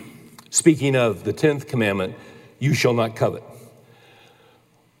 Speaking of the 10th commandment, you shall not covet.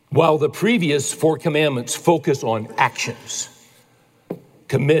 While the previous 4 commandments focus on actions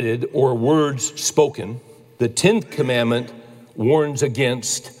committed or words spoken, the 10th commandment warns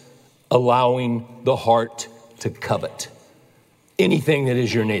against allowing the heart to covet anything that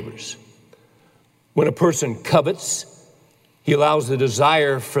is your neighbor's. When a person covets, he allows the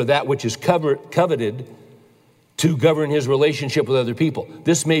desire for that which is coveted to govern his relationship with other people.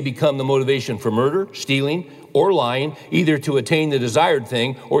 This may become the motivation for murder, stealing, or lying, either to attain the desired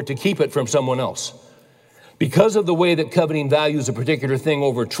thing or to keep it from someone else. Because of the way that coveting values a particular thing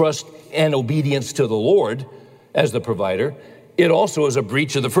over trust and obedience to the Lord as the provider, it also is a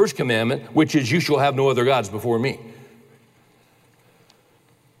breach of the first commandment, which is, you shall have no other gods before me.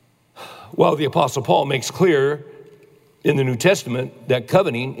 While the Apostle Paul makes clear in the New Testament that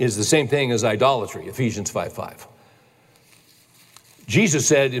coveting is the same thing as idolatry, Ephesians 5:5. Jesus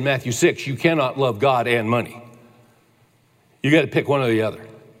said in Matthew 6, you cannot love God and money. You got to pick one or the other.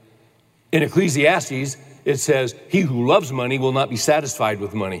 In Ecclesiastes, it says, he who loves money will not be satisfied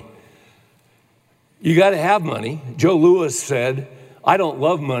with money. You got to have money. Joe Lewis said, I don't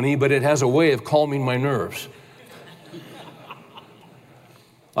love money, but it has a way of calming my nerves.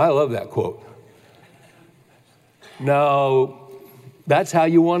 I love that quote. Now, that's how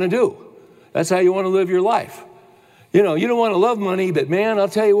you want to do. That's how you want to live your life. You know, you don't want to love money, but man, I'll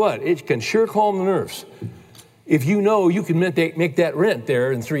tell you what, it can sure calm the nerves. If you know you can make that rent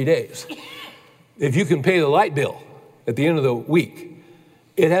there in 3 days. If you can pay the light bill at the end of the week,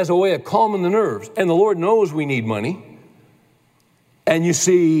 it has a way of calming the nerves. And the Lord knows we need money. And you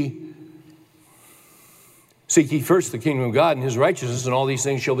see, seek ye first the kingdom of God and his righteousness, and all these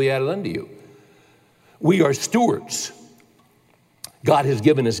things shall be added unto you. We are stewards. God has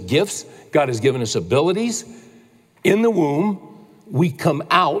given us gifts. God has given us abilities. In the womb, we come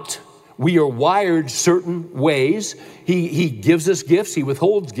out. We are wired certain ways. He gives us gifts. He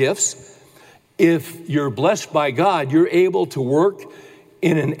withholds gifts. If you're blessed by God, you're able to work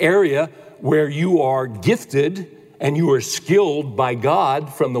in an area where you are gifted and you are skilled by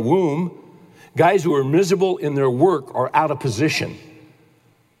God from the womb. Guys who are miserable in their work are out of position.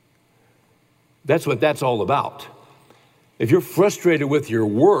 That's what that's all about. If you're frustrated with your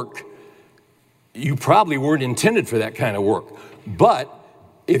work, you probably weren't intended for that kind of work. But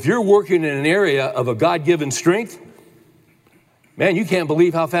if you're working in an area of a God-given strength, man, you can't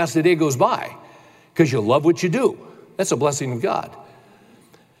believe how fast the day goes by because you love what you do. That's a blessing of God.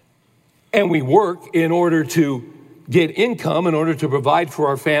 And we work in order to get income, in order to provide for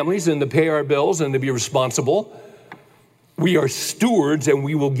our families and to pay our bills and to be responsible. We are stewards and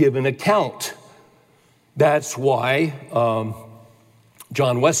we will give an account. That's why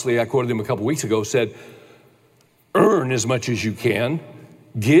John Wesley, I quoted him a couple weeks ago, said, earn as much as you can,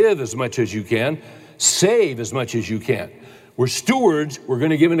 give as much as you can, save as much as you can. We're stewards, we're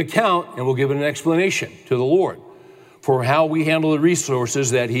going to give an account, and we'll give an explanation to the Lord for how we handle the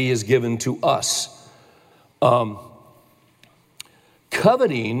resources that he has given to us.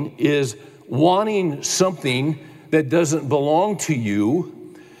 Coveting is wanting something that doesn't belong to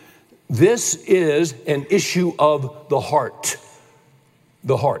you. This is an issue of the heart.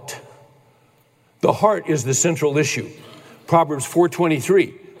 The heart. The heart is the central issue. Proverbs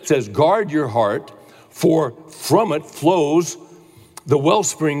 4:23 says, guard your heart, for from it flows the well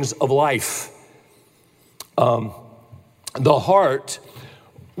springs of life. The heart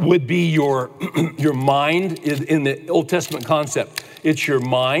would be your mind in the Old Testament concept. It's your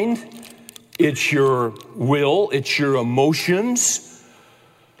mind, it's your will, it's your emotions.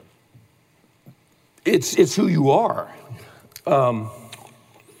 It's who you are.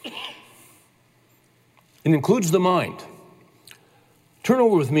 It includes the mind. Turn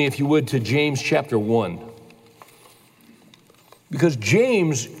over with me, if you would, to James chapter 1. Because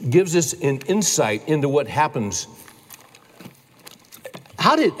James gives us an insight into what happens.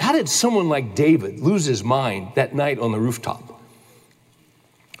 How did someone like David lose his mind that night on the rooftop?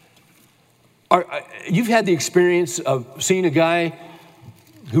 You've had the experience of seeing a guy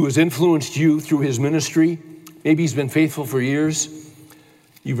who has influenced you through his ministry. Maybe he's been faithful for years.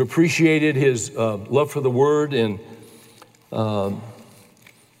 You've appreciated his love for the word, and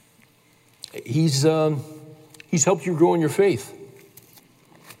he's helped you grow in your faith.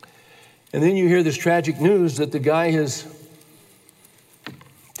 And then you hear this tragic news that the guy has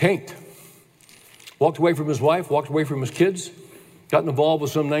tanked, walked away from his wife, walked away from his kids, gotten involved with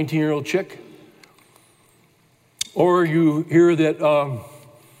some 19-year-old chick. Or you hear that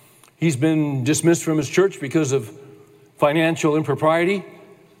he's been dismissed from his church because of financial impropriety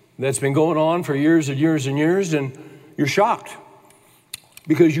that's been going on for years and years and years, and you're shocked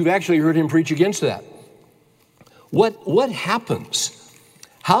because you've actually heard him preach against that. What happens?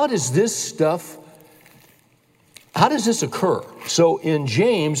 How does this occur? So in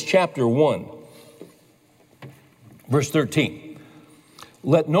James chapter 1, verse 13,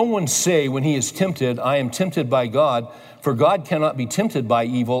 let no one say when he is tempted, I am tempted by God, for God cannot be tempted by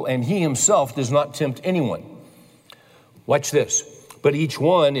evil, and he himself does not tempt anyone. Watch this. But each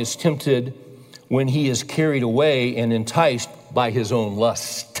one is tempted when he is carried away and enticed by his own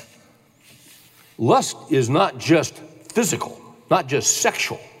lust. Lust is not just physical, not just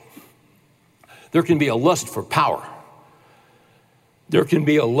sexual. There can be a lust for power. There can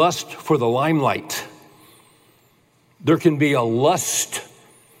be a lust for the limelight. There can be a lust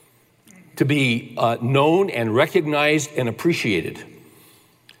to be known and recognized and appreciated.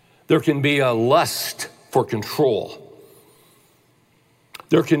 There can be a lust for control.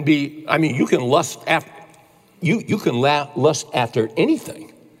 There can be, you can lust after, you can lust after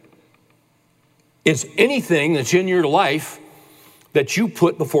anything. It's anything that's in your life that you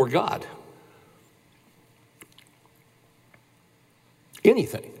put before God.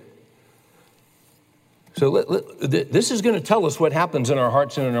 Anything. So this is going to tell us what happens in our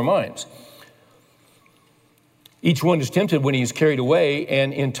hearts and in our minds. Each one is tempted when he is carried away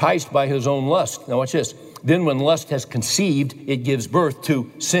and enticed by his own lust. Now watch this. Then when lust has conceived, it gives birth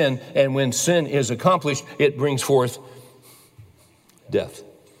to sin. And when sin is accomplished, it brings forth death.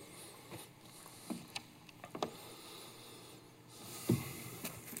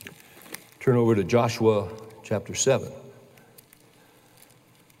 Turn over to Joshua chapter 7.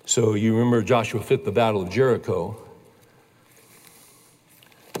 So you remember Joshua fit the battle of Jericho.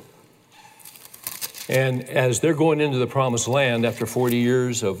 And as they're going into the promised land after 40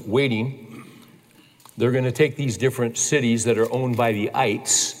 years of waiting, they're going to take these different cities that are owned by the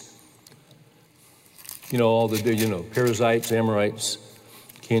ites. All the, Perizzites, Amorites,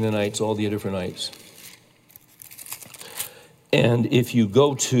 Canaanites, all the different ites. And if you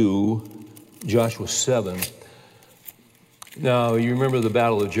go to Joshua 7, now you remember the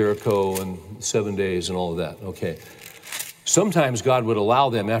battle of Jericho and 7 days and all of that. Okay. Sometimes God would allow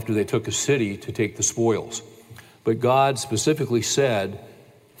them after they took a city to take the spoils. But God specifically said,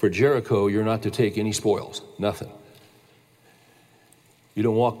 for Jericho, you're not to take any spoils, nothing. You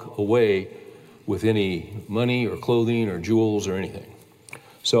don't walk away with any money or clothing or jewels or anything.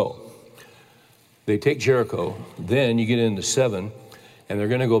 So they take Jericho, then you get into 7, and they're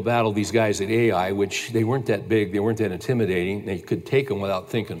going to go battle these guys at Ai, which they weren't that big, they weren't that intimidating. They could take them without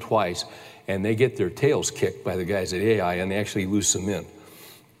thinking twice, and they get their tails kicked by the guys at Ai, and they actually lose some men.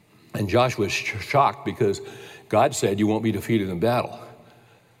 And Joshua's shocked because God said you won't be defeated in battle.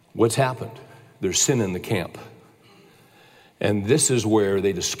 What's happened? There's sin in the camp. And this is where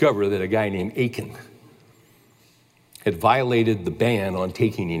they discover that a guy named Achan had violated the ban on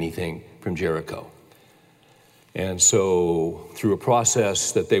taking anything from Jericho. And so through a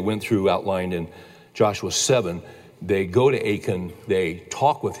process that they went through outlined in Joshua 7, they go to Achan, they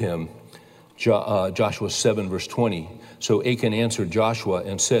talk with him, Joshua 7 verse 20. So Achan answered Joshua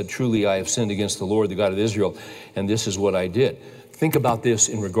and said, truly I have sinned against the Lord, the God of Israel, and this is what I did. Think about this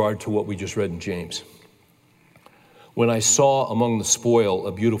in regard to what we just read in James. When I saw among the spoil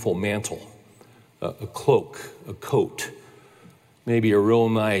a beautiful mantle, a cloak, a coat, maybe a real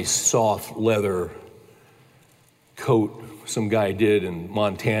nice soft leather coat some guy did in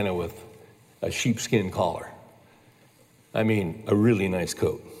Montana with a sheepskin collar. A really nice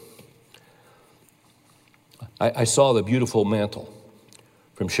coat. I saw the beautiful mantle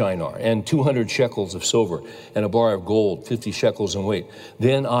from Shinar, and 200 shekels of silver, and a bar of gold, 50 shekels in weight.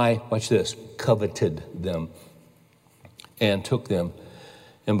 Then I, watch this, coveted them, and took them,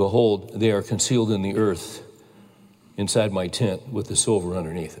 and behold, they are concealed in the earth inside my tent with the silver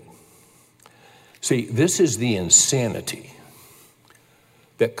underneath it. See, this is the insanity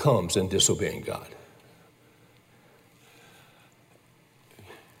that comes in disobeying God.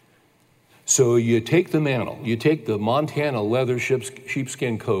 So you take the mantle, you take the Montana leather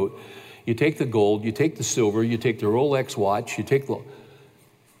sheepskin coat, you take the gold, you take the silver, you take the Rolex watch, you take the...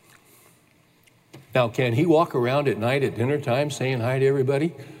 Now, can he walk around at night at dinner time saying hi to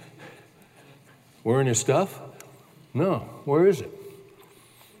everybody? Wearing his stuff? No. Where is it?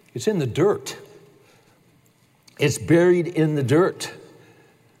 It's in the dirt. It's buried in the dirt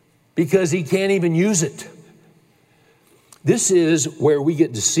because he can't even use it. This is where we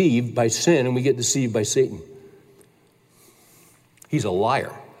get deceived by sin and we get deceived by Satan. He's a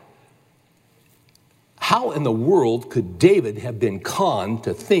liar. How in the world could David have been conned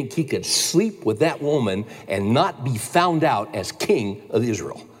to think he could sleep with that woman and not be found out as king of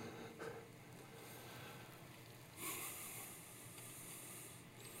Israel?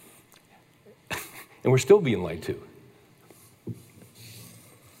 And we're still being lied to.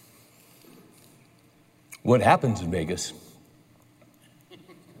 What happens in Vegas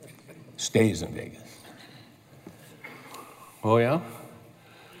stays in Vegas. Oh, yeah?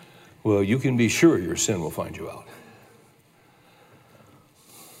 Well, you can be sure your sin will find you out.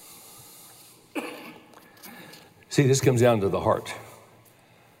 See, this comes down to the heart.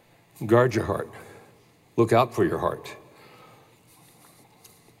 Guard your heart. Look out for your heart.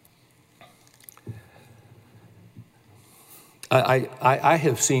 I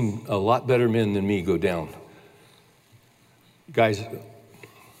have seen a lot better men than me go down. Guys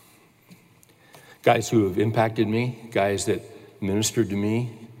who have impacted me, guys that ministered to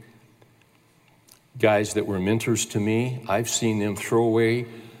me, guys that were mentors to me. I've seen them throw away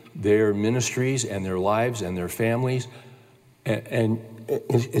their ministries and their lives and their families, and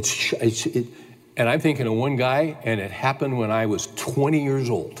I'm thinking of one guy, and it happened when I was 20 years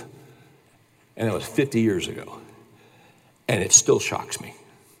old, and it was 50 years ago, and it still shocks me.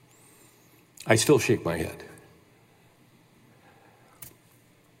 I still shake my head.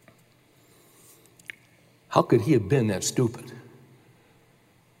 How could he have been that stupid?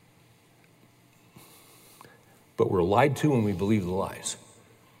 But we're lied to and we believe the lies.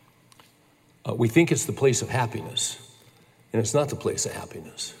 We think it's the place of happiness, and it's not the place of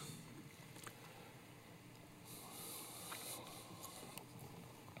happiness.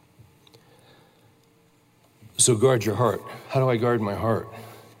 So guard your heart. How do I guard my heart?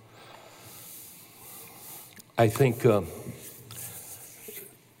 I think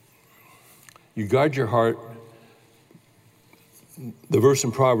you guard your heart. The verse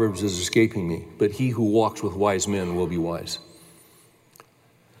in Proverbs is escaping me, but he who walks with wise men will be wise.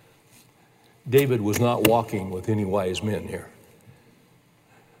 David was not walking with any wise men here.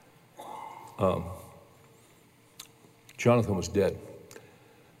 Jonathan was dead.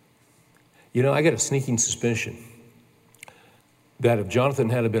 You know, I got a sneaking suspicion that if Jonathan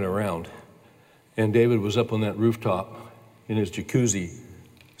had been around and David was up on that rooftop in his jacuzzi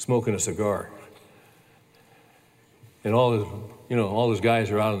smoking a cigar, and all his guys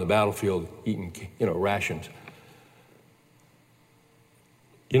are out on the battlefield eating, rations.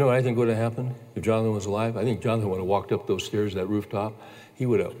 You know what I think would have happened if Jonathan was alive? I think Jonathan would have walked up those stairs, that rooftop. He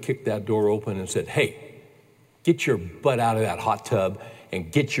would have kicked that door open and said, "Hey, get your butt out of that hot tub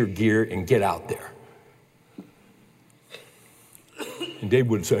and get your gear and get out there." And David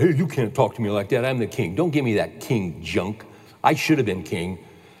would say, "Hey, you can't talk to me like that. I'm the king. Don't give me that king junk. I should have been king.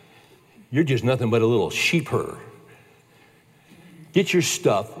 You're just nothing but a little sheep herder. Get your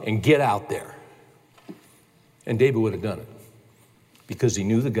stuff and get out there." And David would have done it because he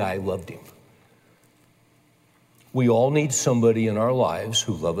knew the guy loved him. We all need somebody in our lives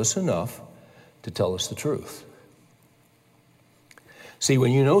who love us enough to tell us the truth. See,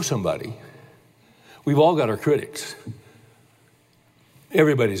 when you know somebody, we've all got our critics.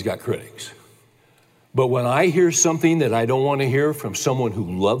 Everybody's got critics. But when I hear something that I don't want to hear from someone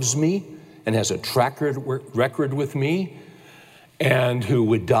who loves me and has a track record with me and who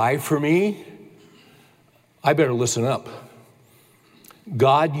would die for me, I better listen up.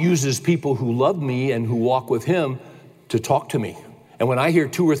 God uses people who love me and who walk with him to talk to me. And when I hear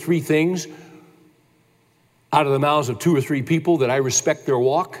 2 or 3 things out of the mouths of 2 or 3 people that I respect their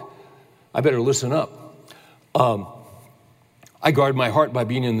walk, I better listen up. I guard my heart by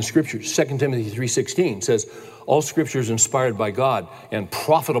being in the scriptures. 2 Timothy 3:16 says, all scripture is inspired by God and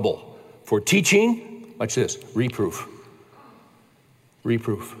profitable for teaching, watch this, reproof.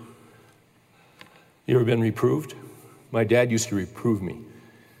 Reproof. You ever been reproved? My dad used to reprove me.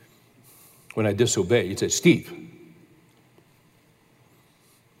 When I disobey, he'd say, "Steve."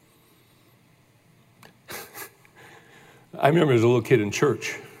 I remember as a little kid in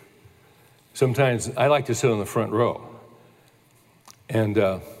church, sometimes I like to sit on the front row. And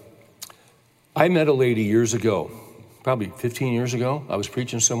I met a lady years ago, probably 15 years ago. I was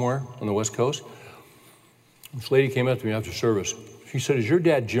preaching somewhere on the West Coast. This lady came up to me after service. She said, "Is your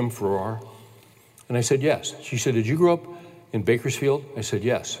dad Jim Farrar?" And I said, "Yes." She said, "Did you grow up in Bakersfield?" I said,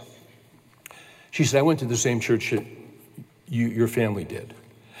 "Yes." She said, "I went to the same church that your family did."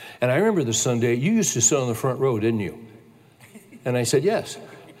 And I remember the Sunday, you used to sit on the front row, didn't you? And I said, "Yes."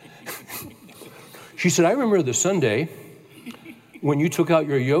 She said, "I remember the Sunday when you took out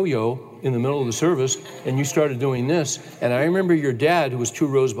your yo-yo in the middle of the service and you started doing this, and I remember your dad, who was 2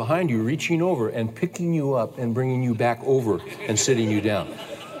 rows behind you, reaching over and picking you up and bringing you back over and sitting you down.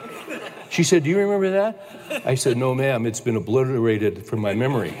 She said, do you remember that? I said, no, ma'am, it's been obliterated from my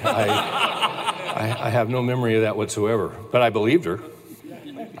memory. I have no memory of that whatsoever, but I believed her.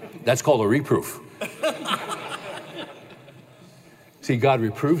 That's called a reproof. See, God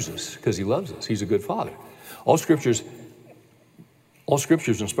reproves us because he loves us. He's a good father. All scripture is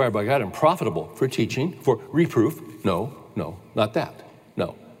inspired by God and profitable for teaching, for reproof. No, not that.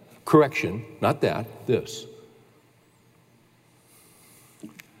 No. Correction, not that, this.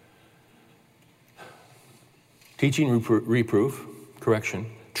 Teaching, reproof, correction,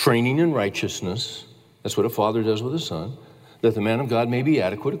 training in righteousness. That's what a father does with his son, that the man of God may be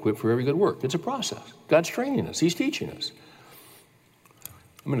adequate, equipped for every good work. It's a process. God's training us. He's teaching us.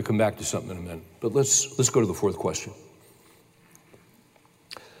 I'm going to come back to something in a minute, but let's go to the 4th question.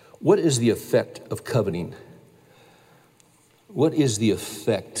 What is the effect of coveting? What is the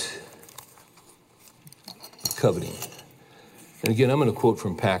effect of coveting? And again, I'm going to quote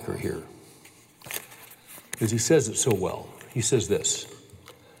from Packer here, because he says it so well. He says this: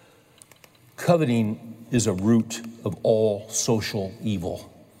 coveting is a root of all social evil.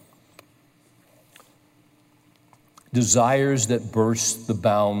 Desires that burst the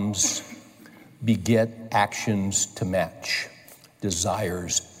bounds beget actions to match.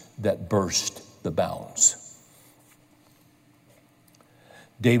 Desires that burst the bounds.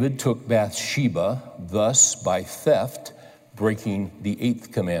 David took Bathsheba, thus by theft, breaking the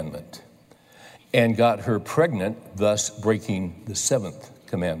 8th commandment, and got her pregnant, thus breaking the 7th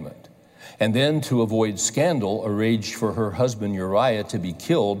commandment. And then, to avoid scandal, arranged for her husband Uriah to be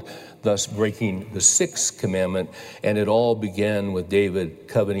killed, thus breaking the 6th commandment. And it all began with David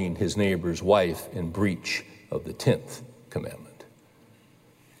coveting his neighbor's wife in breach of the 10th commandment.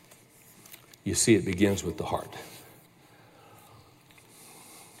 You see, it begins with the heart.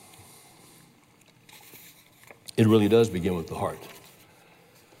 It really does begin with the heart.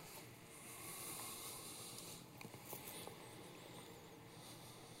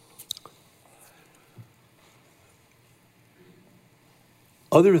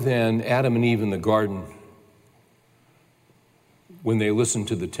 Other than Adam and Eve in the garden, when they listened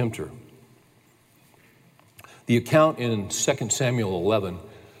to the tempter, the account in 2 Samuel 11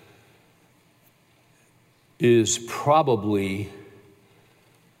 is probably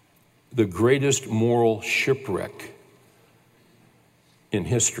the greatest moral shipwreck in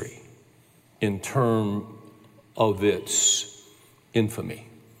history in terms of its infamy.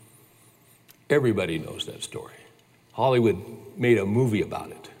 Everybody knows that story. Hollywood made a movie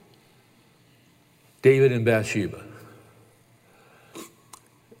about it. David and Bathsheba.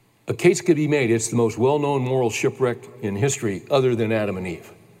 A case could be made. It's the most well-known moral shipwreck in history other than Adam and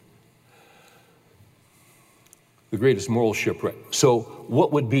Eve. The greatest moral shipwreck. So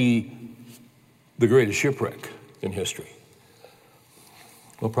what would be the greatest shipwreck in history?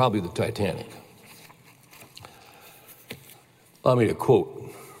 Well, probably the Titanic. Allow me to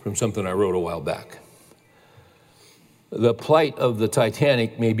quote from something I wrote a while back. The plight of the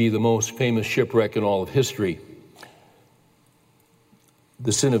Titanic may be the most famous shipwreck in all of history.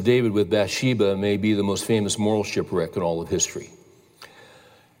 The sin of David with Bathsheba may be the most famous moral shipwreck in all of history.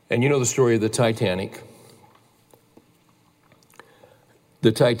 And you know the story of the Titanic.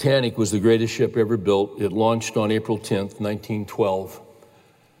 The Titanic was the greatest ship ever built. It launched on April 10th, 1912.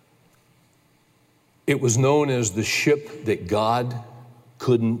 It was known as the ship that God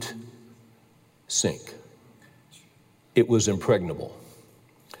couldn't sink. It was impregnable.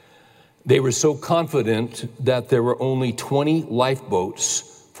 They were so confident that there were only 20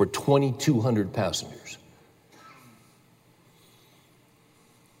 lifeboats for 2,200 passengers.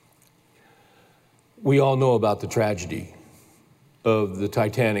 We all know about the tragedy of the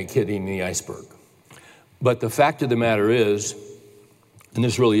Titanic hitting the iceberg. But the fact of the matter is, and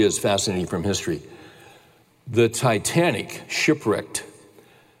this really is fascinating from history, the Titanic shipwrecked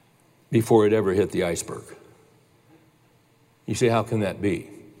before it ever hit the iceberg. You say, how can that be?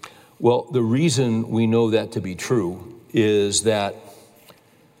 Well, the reason we know that to be true is that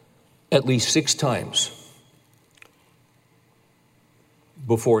at least 6 times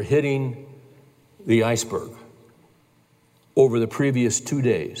before hitting the iceberg over the previous 2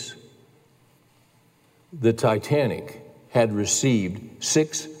 days, the Titanic had received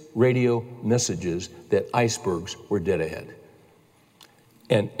 6 radio messages that icebergs were dead ahead.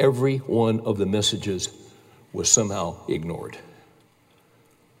 And every one of the messages was somehow ignored.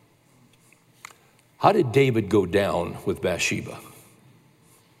 How did David go down with Bathsheba?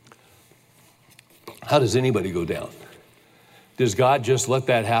 How does anybody go down? Does God just let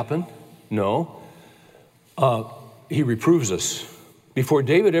that happen? No. He reproves us. Before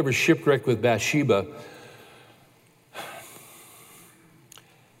David ever shipwrecked with Bathsheba,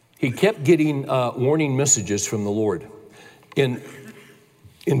 he kept getting warning messages from the Lord. In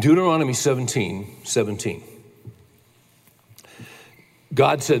Deuteronomy 17:17,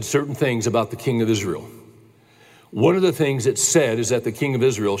 God said certain things about the king of Israel. One of the things it said is that the king of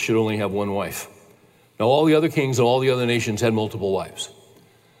Israel should only have one wife. Now, all the other kings and all the other nations had multiple wives.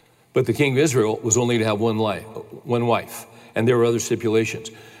 But the king of Israel was only to have one wife. And there were other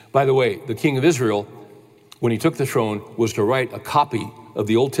stipulations. By the way, the king of Israel, when he took the throne, was to write a copy of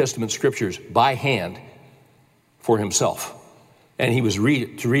the Old Testament scriptures by hand for himself. And he was to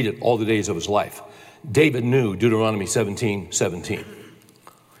read it all the days of his life. David knew Deuteronomy 17:17.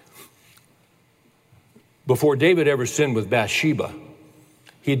 Before David ever sinned with Bathsheba,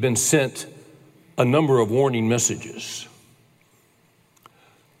 he'd been sent a number of warning messages.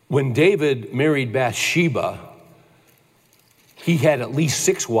 When David married Bathsheba, he had at least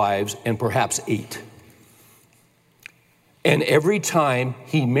 6 wives and perhaps 8. And every time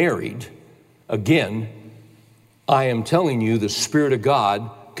he married, again, I am telling you, the Spirit of God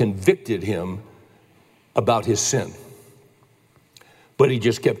convicted him about his sin. But he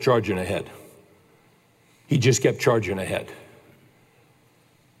just kept charging ahead. He just kept charging ahead.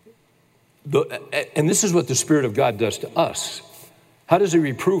 And this is what the Spirit of God does to us. How does he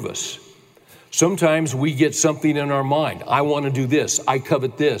reprove us? Sometimes we get something in our mind. I want to do this. I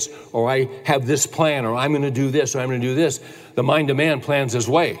covet this. Or I have this plan. Or I'm going to do this. Or I'm going to do this. The mind of man plans his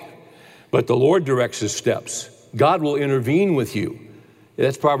way. But the Lord directs his steps. God will intervene with you.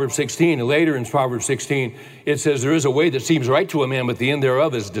 That's Proverbs 16. And later in Proverbs 16, it says, there is a way that seems right to a man, but the end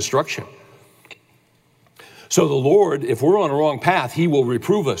thereof is destruction. So the Lord, if we're on a wrong path, he will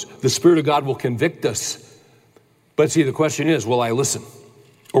reprove us. The Spirit of God will convict us. But see, the question is, will I listen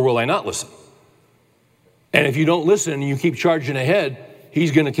or will I not listen? And if you don't listen and you keep charging ahead,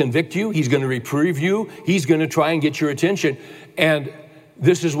 he's going to convict you. He's going to reprove you. He's going to try and get your attention. And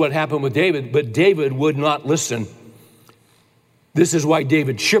this is what happened with David. But David would not listen. This is why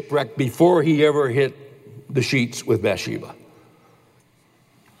David shipwrecked before he ever hit the sheets with Bathsheba.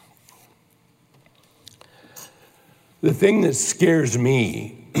 The thing that scares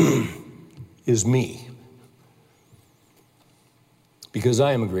me is me. Because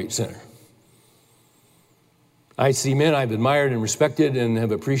I am a great sinner. I see men I've admired and respected and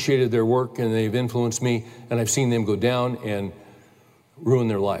have appreciated their work, and they've influenced me, and I've seen them go down and ruin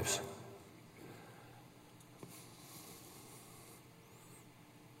their lives.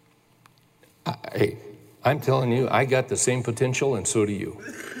 I'm telling you, I got the same potential, and so do you.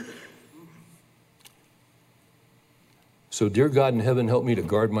 So, dear God in heaven, help me to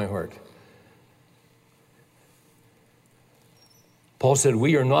guard my heart. Paul said,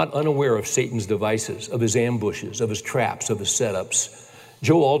 we are not unaware of Satan's devices, of his ambushes, of his traps, of his setups.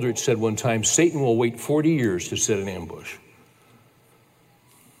 Joe Aldrich said one time, Satan will wait 40 years to set an ambush.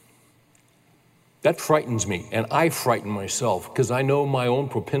 That frightens me, and I frighten myself because I know my own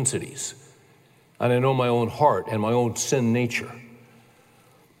propensities, and I know my own heart and my own sin nature.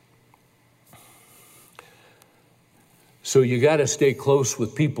 So you got to stay close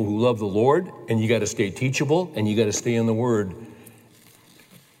with people who love the Lord, and you got to stay teachable, and you got to stay in the Word.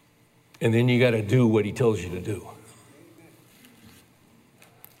 And then you got to do what he tells you to do.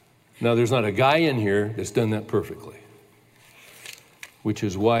 Now, there's not a guy in here that's done that perfectly, which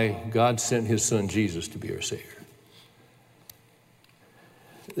is why God sent his son Jesus to be our Savior.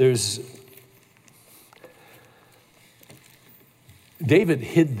 David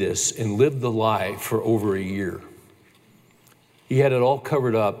hid this and lived the lie for over a year. He had it all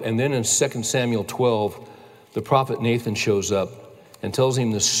covered up. And then in 2 Samuel 12, the prophet Nathan shows up and tells him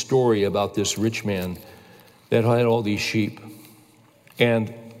this story about this rich man that had all these sheep.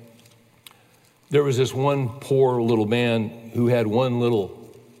 And there was this one poor little man who had one little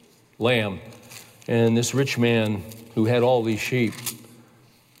lamb. And this rich man who had all these sheep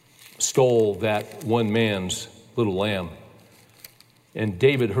stole that one man's little lamb. And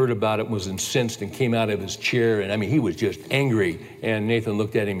David heard about it, was incensed, and came out of his chair. And he was just angry. And Nathan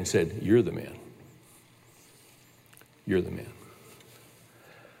looked at him and said, you're the man. You're the man.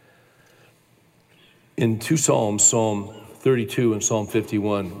 In 2 Psalms, Psalm 32 and Psalm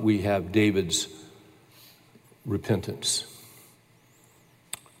 51, we have David's repentance.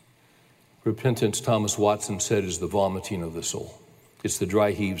 Repentance, Thomas Watson said, is the vomiting of the soul. It's the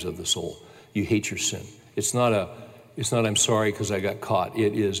dry heaves of the soul. You hate your sin. It's not I'm sorry because I got caught.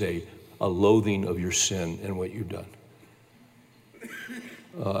 It is a loathing of your sin and what you've done.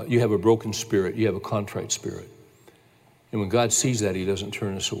 You have a broken spirit. You have a contrite spirit. And when God sees that, he doesn't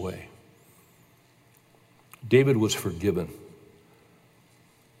turn us away. David was forgiven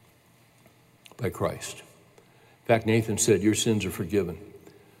by Christ. In fact, Nathan said, your sins are forgiven.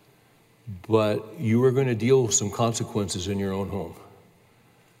 But you are going to deal with some consequences in your own home.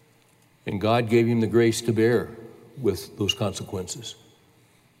 And God gave him the grace to bear with those consequences.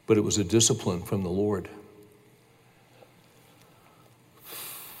 But it was a discipline from the Lord.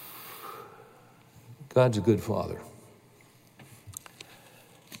 God's a good father.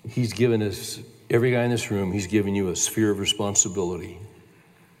 He's given us, every guy in this room, he's given you a sphere of responsibility.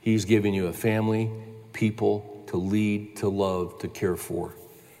 He's given you a family, people to lead, to love, to care for.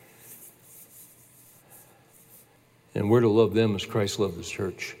 And we're to love them as Christ loved the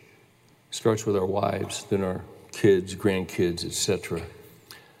church. It starts with our wives, then our kids, grandkids, etc.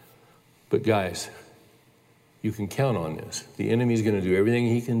 But guys, you can count on this. The enemy's going to do everything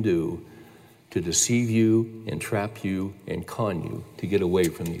he can do to deceive you and trap you and con you to get away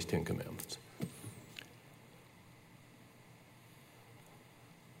from these 10 Commandments.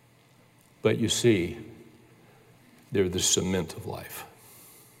 But you see, they're the cement of life.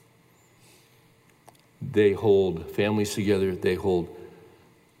 They hold families together. They hold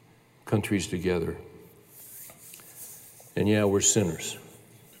countries together. And yeah, we're sinners,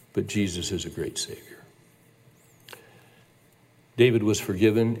 but Jesus is a great Savior. David was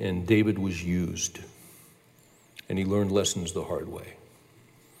forgiven and David was used. And he learned lessons the hard way.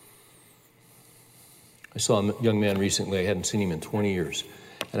 I saw a young man recently. I hadn't seen him in 20 years.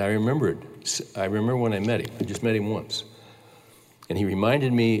 And I remember when I met him. I just met him once. And he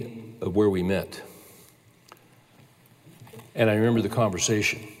reminded me of where we met. And I remember the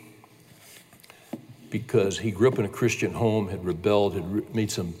conversation. Because he grew up in a Christian home, had rebelled, had made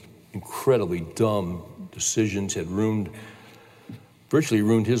some incredibly dumb decisions, had virtually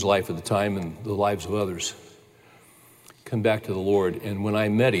ruined his life at the time and the lives of others. Come back to the Lord. And when I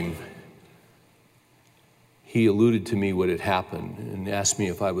met him, he alluded to me what had happened and asked me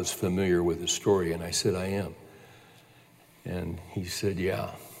if I was familiar with his story. And I said, I am. And he said,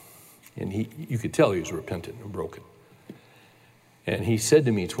 yeah. And you could tell he was repentant and broken. And he said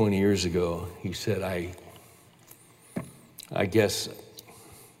to me 20 years ago, he said, I guess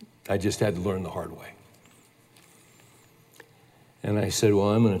I just had to learn the hard way. And I said, well,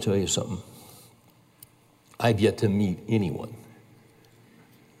 I'm going to tell you something. I've yet to meet anyone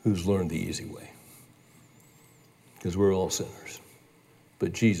who's learned the easy way. Because we're all sinners.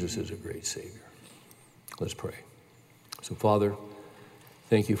 But Jesus is a great Savior. Let's pray. So, Father,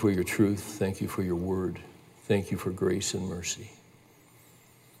 thank you for your truth. Thank you for your word. Thank you for grace and mercy.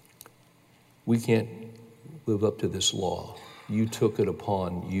 We can't live up to this law. You took it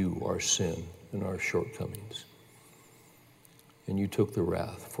upon you, our sin and our shortcomings. And you took the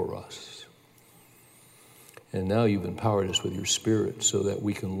wrath for us. And now you've empowered us with your Spirit so that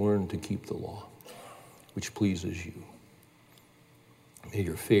we can learn to keep the law, which pleases you. May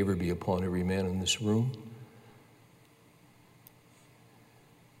your favor be upon every man in this room.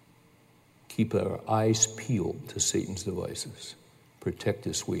 Keep our eyes peeled to Satan's devices. Protect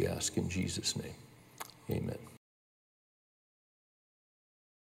us, we ask, in Jesus' name. Amen.